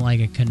seem like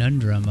a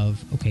conundrum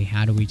of, okay,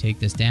 how do we take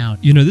this down?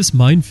 This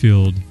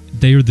minefield,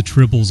 they are the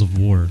tribbles of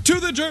war. To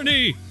the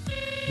journey!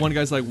 One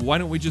guy's like, why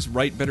don't we just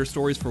write better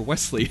stories for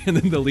Wesley? And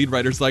then the lead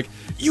writer's like,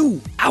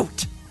 you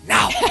out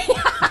now!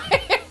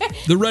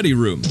 The Ready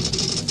Room.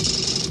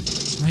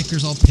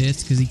 Riker's all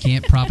pissed because he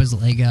can't prop his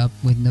leg up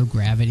with no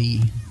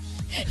gravity.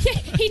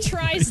 He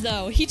tries,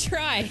 though. He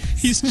tries.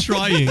 He's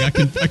trying. I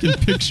can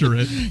picture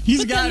it.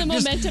 But then the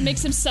momentum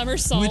makes him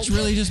somersault. Which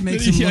really just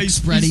makes him look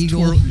spread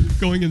eagle.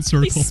 Going in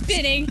circles. He's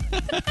spinning.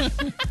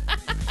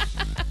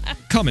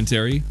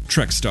 Commentary,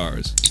 Trek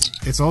Stars.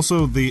 It's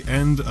also the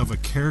end of a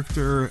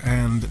character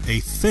and a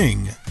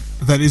thing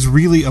that is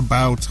really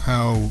about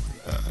how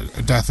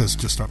death is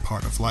just a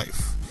part of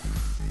life.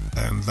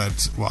 And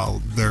that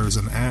while there's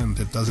an end,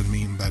 it doesn't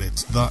mean that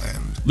it's the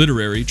end.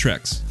 Literary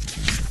Treks.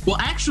 Well,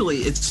 actually,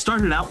 it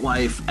started out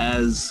life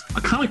as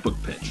a comic book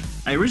pitch.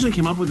 I originally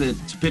came up with it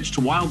to pitch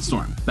to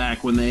Wildstorm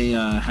back when they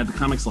had the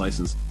comics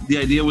license. The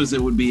idea was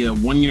it would be a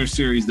one-year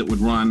series that would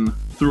run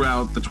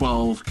throughout the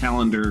 12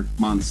 calendar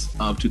months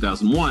of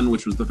 2001,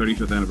 which was the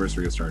 35th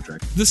anniversary of Star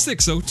Trek. The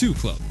 602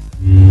 Club.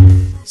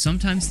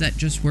 Sometimes that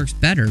just works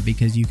better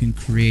because you can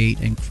create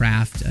and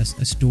craft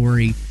a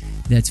story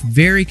that's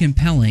very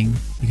compelling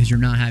because you're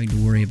not having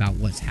to worry about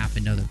what's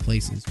happened other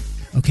places.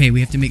 Okay, we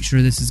have to make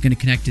sure this is going to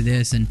connect to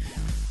this, and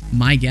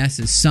my guess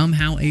is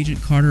somehow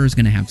Agent Carter is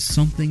going to have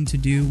something to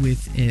do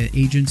with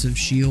Agents of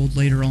S.H.I.E.L.D.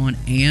 later on,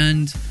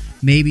 and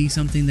maybe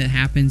something that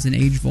happens in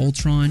Age of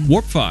Ultron.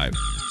 Warp 5.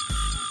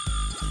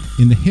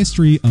 In the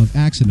history of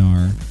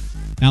Axanar,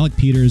 Alec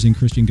Peters and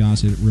Christian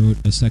Gossett wrote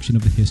a section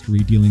of the history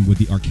dealing with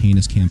the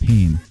Arcanus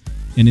campaign.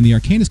 And in the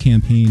Arcanus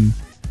campaign,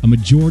 a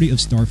majority of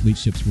Starfleet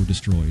ships were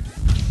destroyed.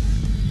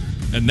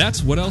 And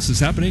that's what else is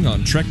happening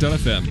on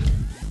Trek.fm.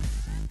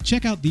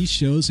 Check out these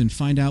shows and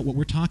find out what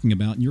we're talking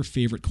about in your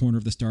favorite corner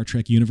of the Star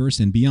Trek universe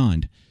and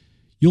beyond.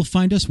 You'll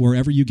find us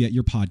wherever you get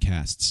your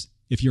podcasts.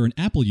 If you're an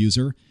Apple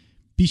user,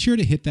 be sure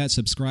to hit that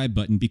subscribe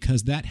button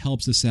because that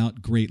helps us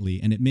out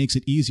greatly and it makes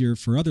it easier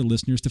for other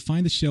listeners to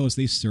find the show as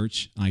they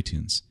search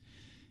iTunes.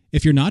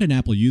 If you're not an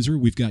Apple user,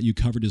 we've got you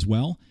covered as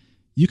well.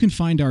 You can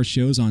find our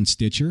shows on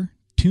Stitcher,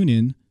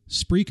 TuneIn,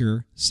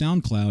 Spreaker,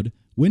 SoundCloud,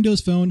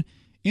 Windows Phone,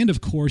 and of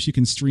course you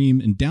can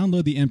stream and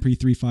download the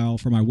MP3 file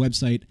from our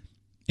website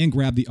and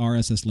grab the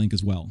RSS link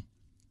as well.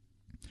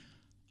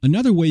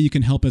 Another way you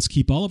can help us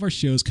keep all of our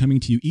shows coming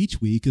to you each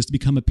week is to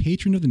become a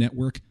patron of the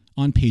network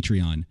on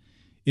Patreon.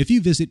 If you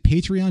visit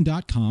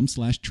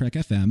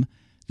patreon.com/trekfm,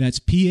 that's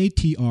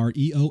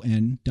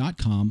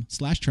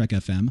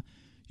patreon.com/trekfm,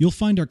 you'll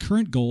find our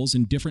current goals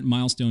and different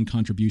milestone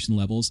contribution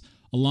levels,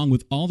 along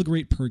with all the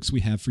great perks we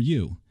have for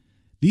you.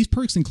 These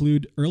perks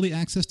include early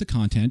access to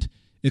content,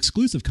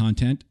 exclusive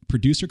content,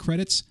 producer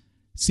credits,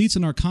 seats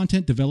on our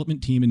content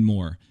development team, and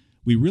more.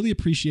 We really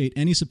appreciate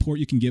any support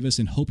you can give us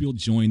and hope you'll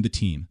join the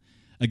team.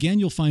 Again,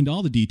 you'll find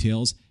all the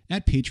details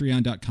at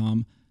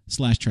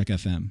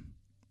patreon.com/trekfm.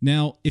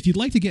 Now, if you'd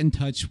like to get in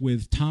touch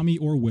with Tommy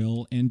or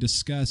Will and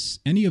discuss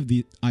any of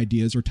the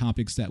ideas or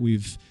topics that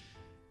we've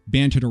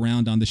bantered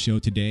around on the show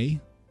today,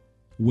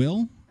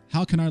 Will,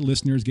 how can our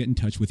listeners get in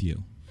touch with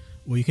you?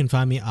 Well, you can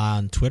find me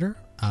on Twitter.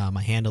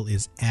 My handle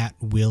is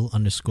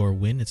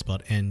 @Will_Nguyen. It's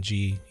spelled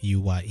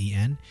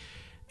Nguyen.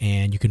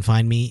 And you can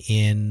find me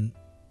in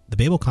the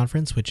Babel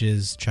Conference, which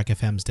is Trek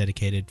FM's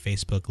dedicated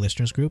Facebook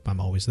listeners group. I'm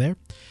always there.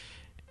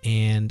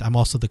 And I'm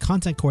also the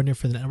content coordinator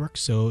for the network.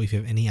 So if you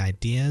have any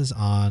ideas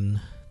on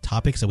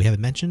topics that we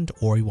haven't mentioned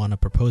or you want to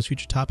propose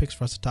future topics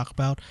for us to talk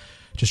about,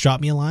 just drop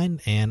me a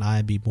line and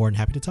I'd be more than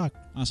happy to talk.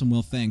 Awesome.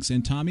 Well, thanks.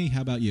 And Tommy,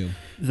 how about you?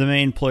 The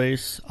main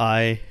place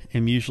I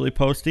am usually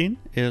posting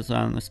is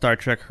on the Star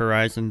Trek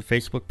Horizon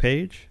Facebook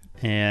page.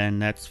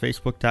 and that's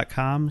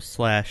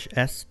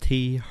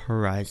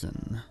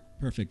facebook.com/sthorizon.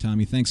 Perfect,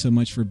 Tommy. Thanks so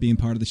much for being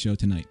part of the show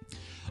tonight.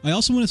 I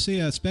also want to say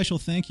a special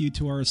thank you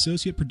to our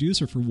associate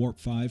producer for Warp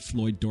 5,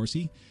 Floyd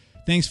Dorsey.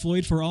 Thanks,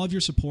 Floyd, for all of your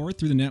support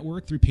through the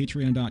network, through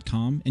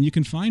patreon.com, and you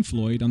can find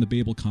Floyd on the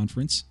Babel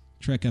Conference,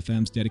 Trek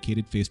FM's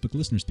dedicated Facebook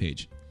listeners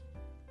page.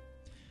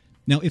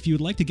 Now, if you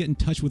would like to get in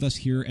touch with us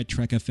here at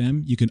Trek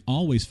FM, you can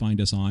always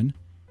find us on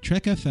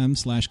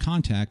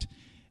trekfm/contact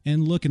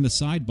and look in the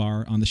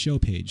sidebar on the show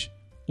page,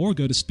 or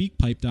go to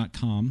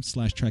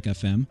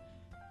speakpipe.com/trekfm.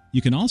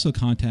 You can also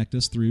contact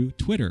us through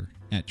Twitter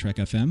at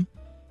TrekFM,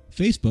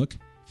 Facebook,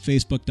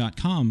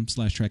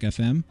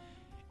 facebook.com/TrekFM,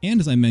 and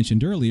as I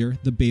mentioned earlier,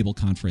 the Babel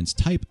Conference.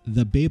 Type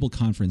the Babel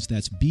Conference,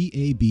 that's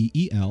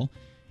BABEL,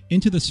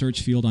 into the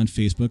search field on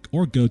Facebook,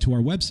 or go to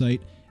our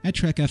website at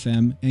Trek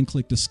FM and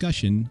click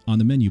Discussion on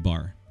the menu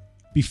bar.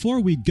 Before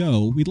we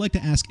go, we'd like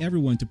to ask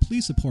everyone to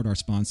please support our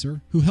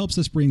sponsor, who helps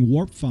us bring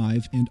Warp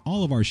 5 and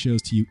all of our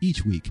shows to you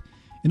each week.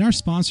 And our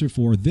sponsor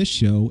for this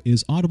show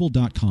is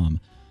Audible.com.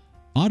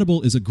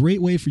 Audible is a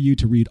great way for you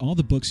to read all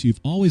the books you've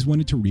always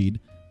wanted to read,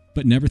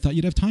 but never thought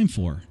you'd have time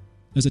for.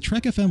 As a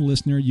Trek FM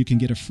listener, you can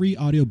get a free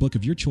audiobook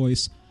of your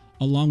choice,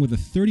 along with a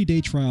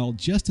 30-day trial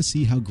just to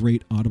see how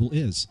great Audible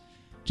is.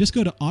 Just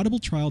go to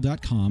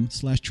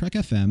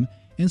audibletrial.com/TrekFM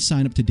and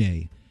sign up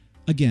today.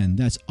 Again,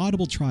 that's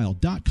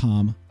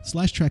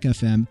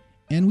audibletrial.com/TrekFM,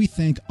 and we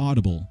thank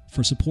Audible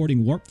for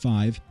supporting Warp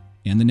 5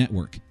 and the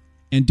network.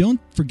 And don't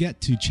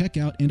forget to check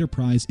out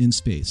Enterprise in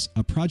Space,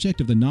 a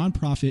project of the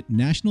nonprofit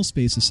National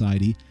Space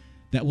Society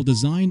that will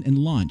design and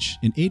launch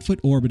an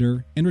 8-foot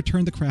orbiter and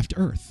return the craft to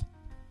Earth.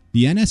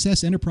 The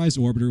NSS Enterprise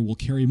orbiter will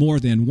carry more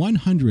than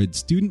 100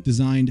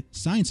 student-designed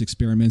science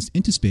experiments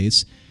into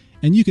space,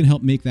 and you can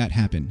help make that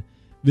happen.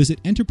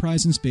 Visit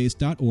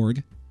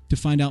enterpriseinspace.org to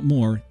find out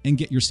more and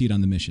get your seat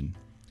on the mission.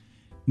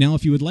 Now,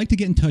 if you would like to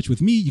get in touch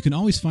with me, you can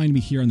always find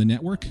me here on the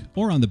network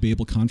or on the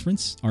Babel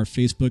Conference, our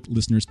Facebook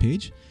listeners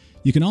page.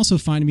 You can also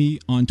find me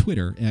on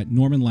Twitter at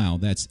Norman Lao,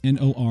 that's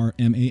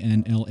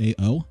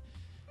NORMANLAO.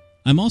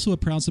 I'm also a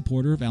proud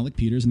supporter of Alec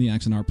Peters and the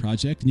Axonar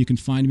Project, and you can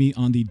find me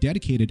on the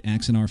dedicated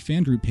Axonar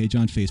fan group page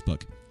on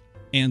Facebook.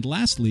 And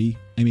lastly,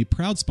 I'm a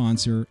proud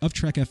sponsor of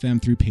Trek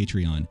FM through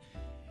Patreon,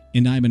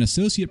 and I'm an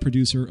associate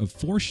producer of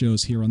 4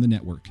 shows here on the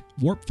network: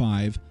 Warp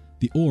 5,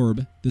 The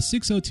Orb, The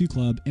 602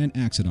 Club, and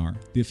Axonar,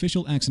 the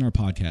official Axonar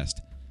podcast.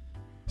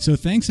 So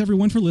thanks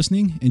everyone for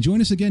listening, and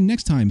join us again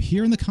next time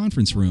here in the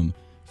conference room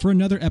for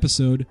another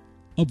episode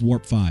of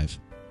Warp 5.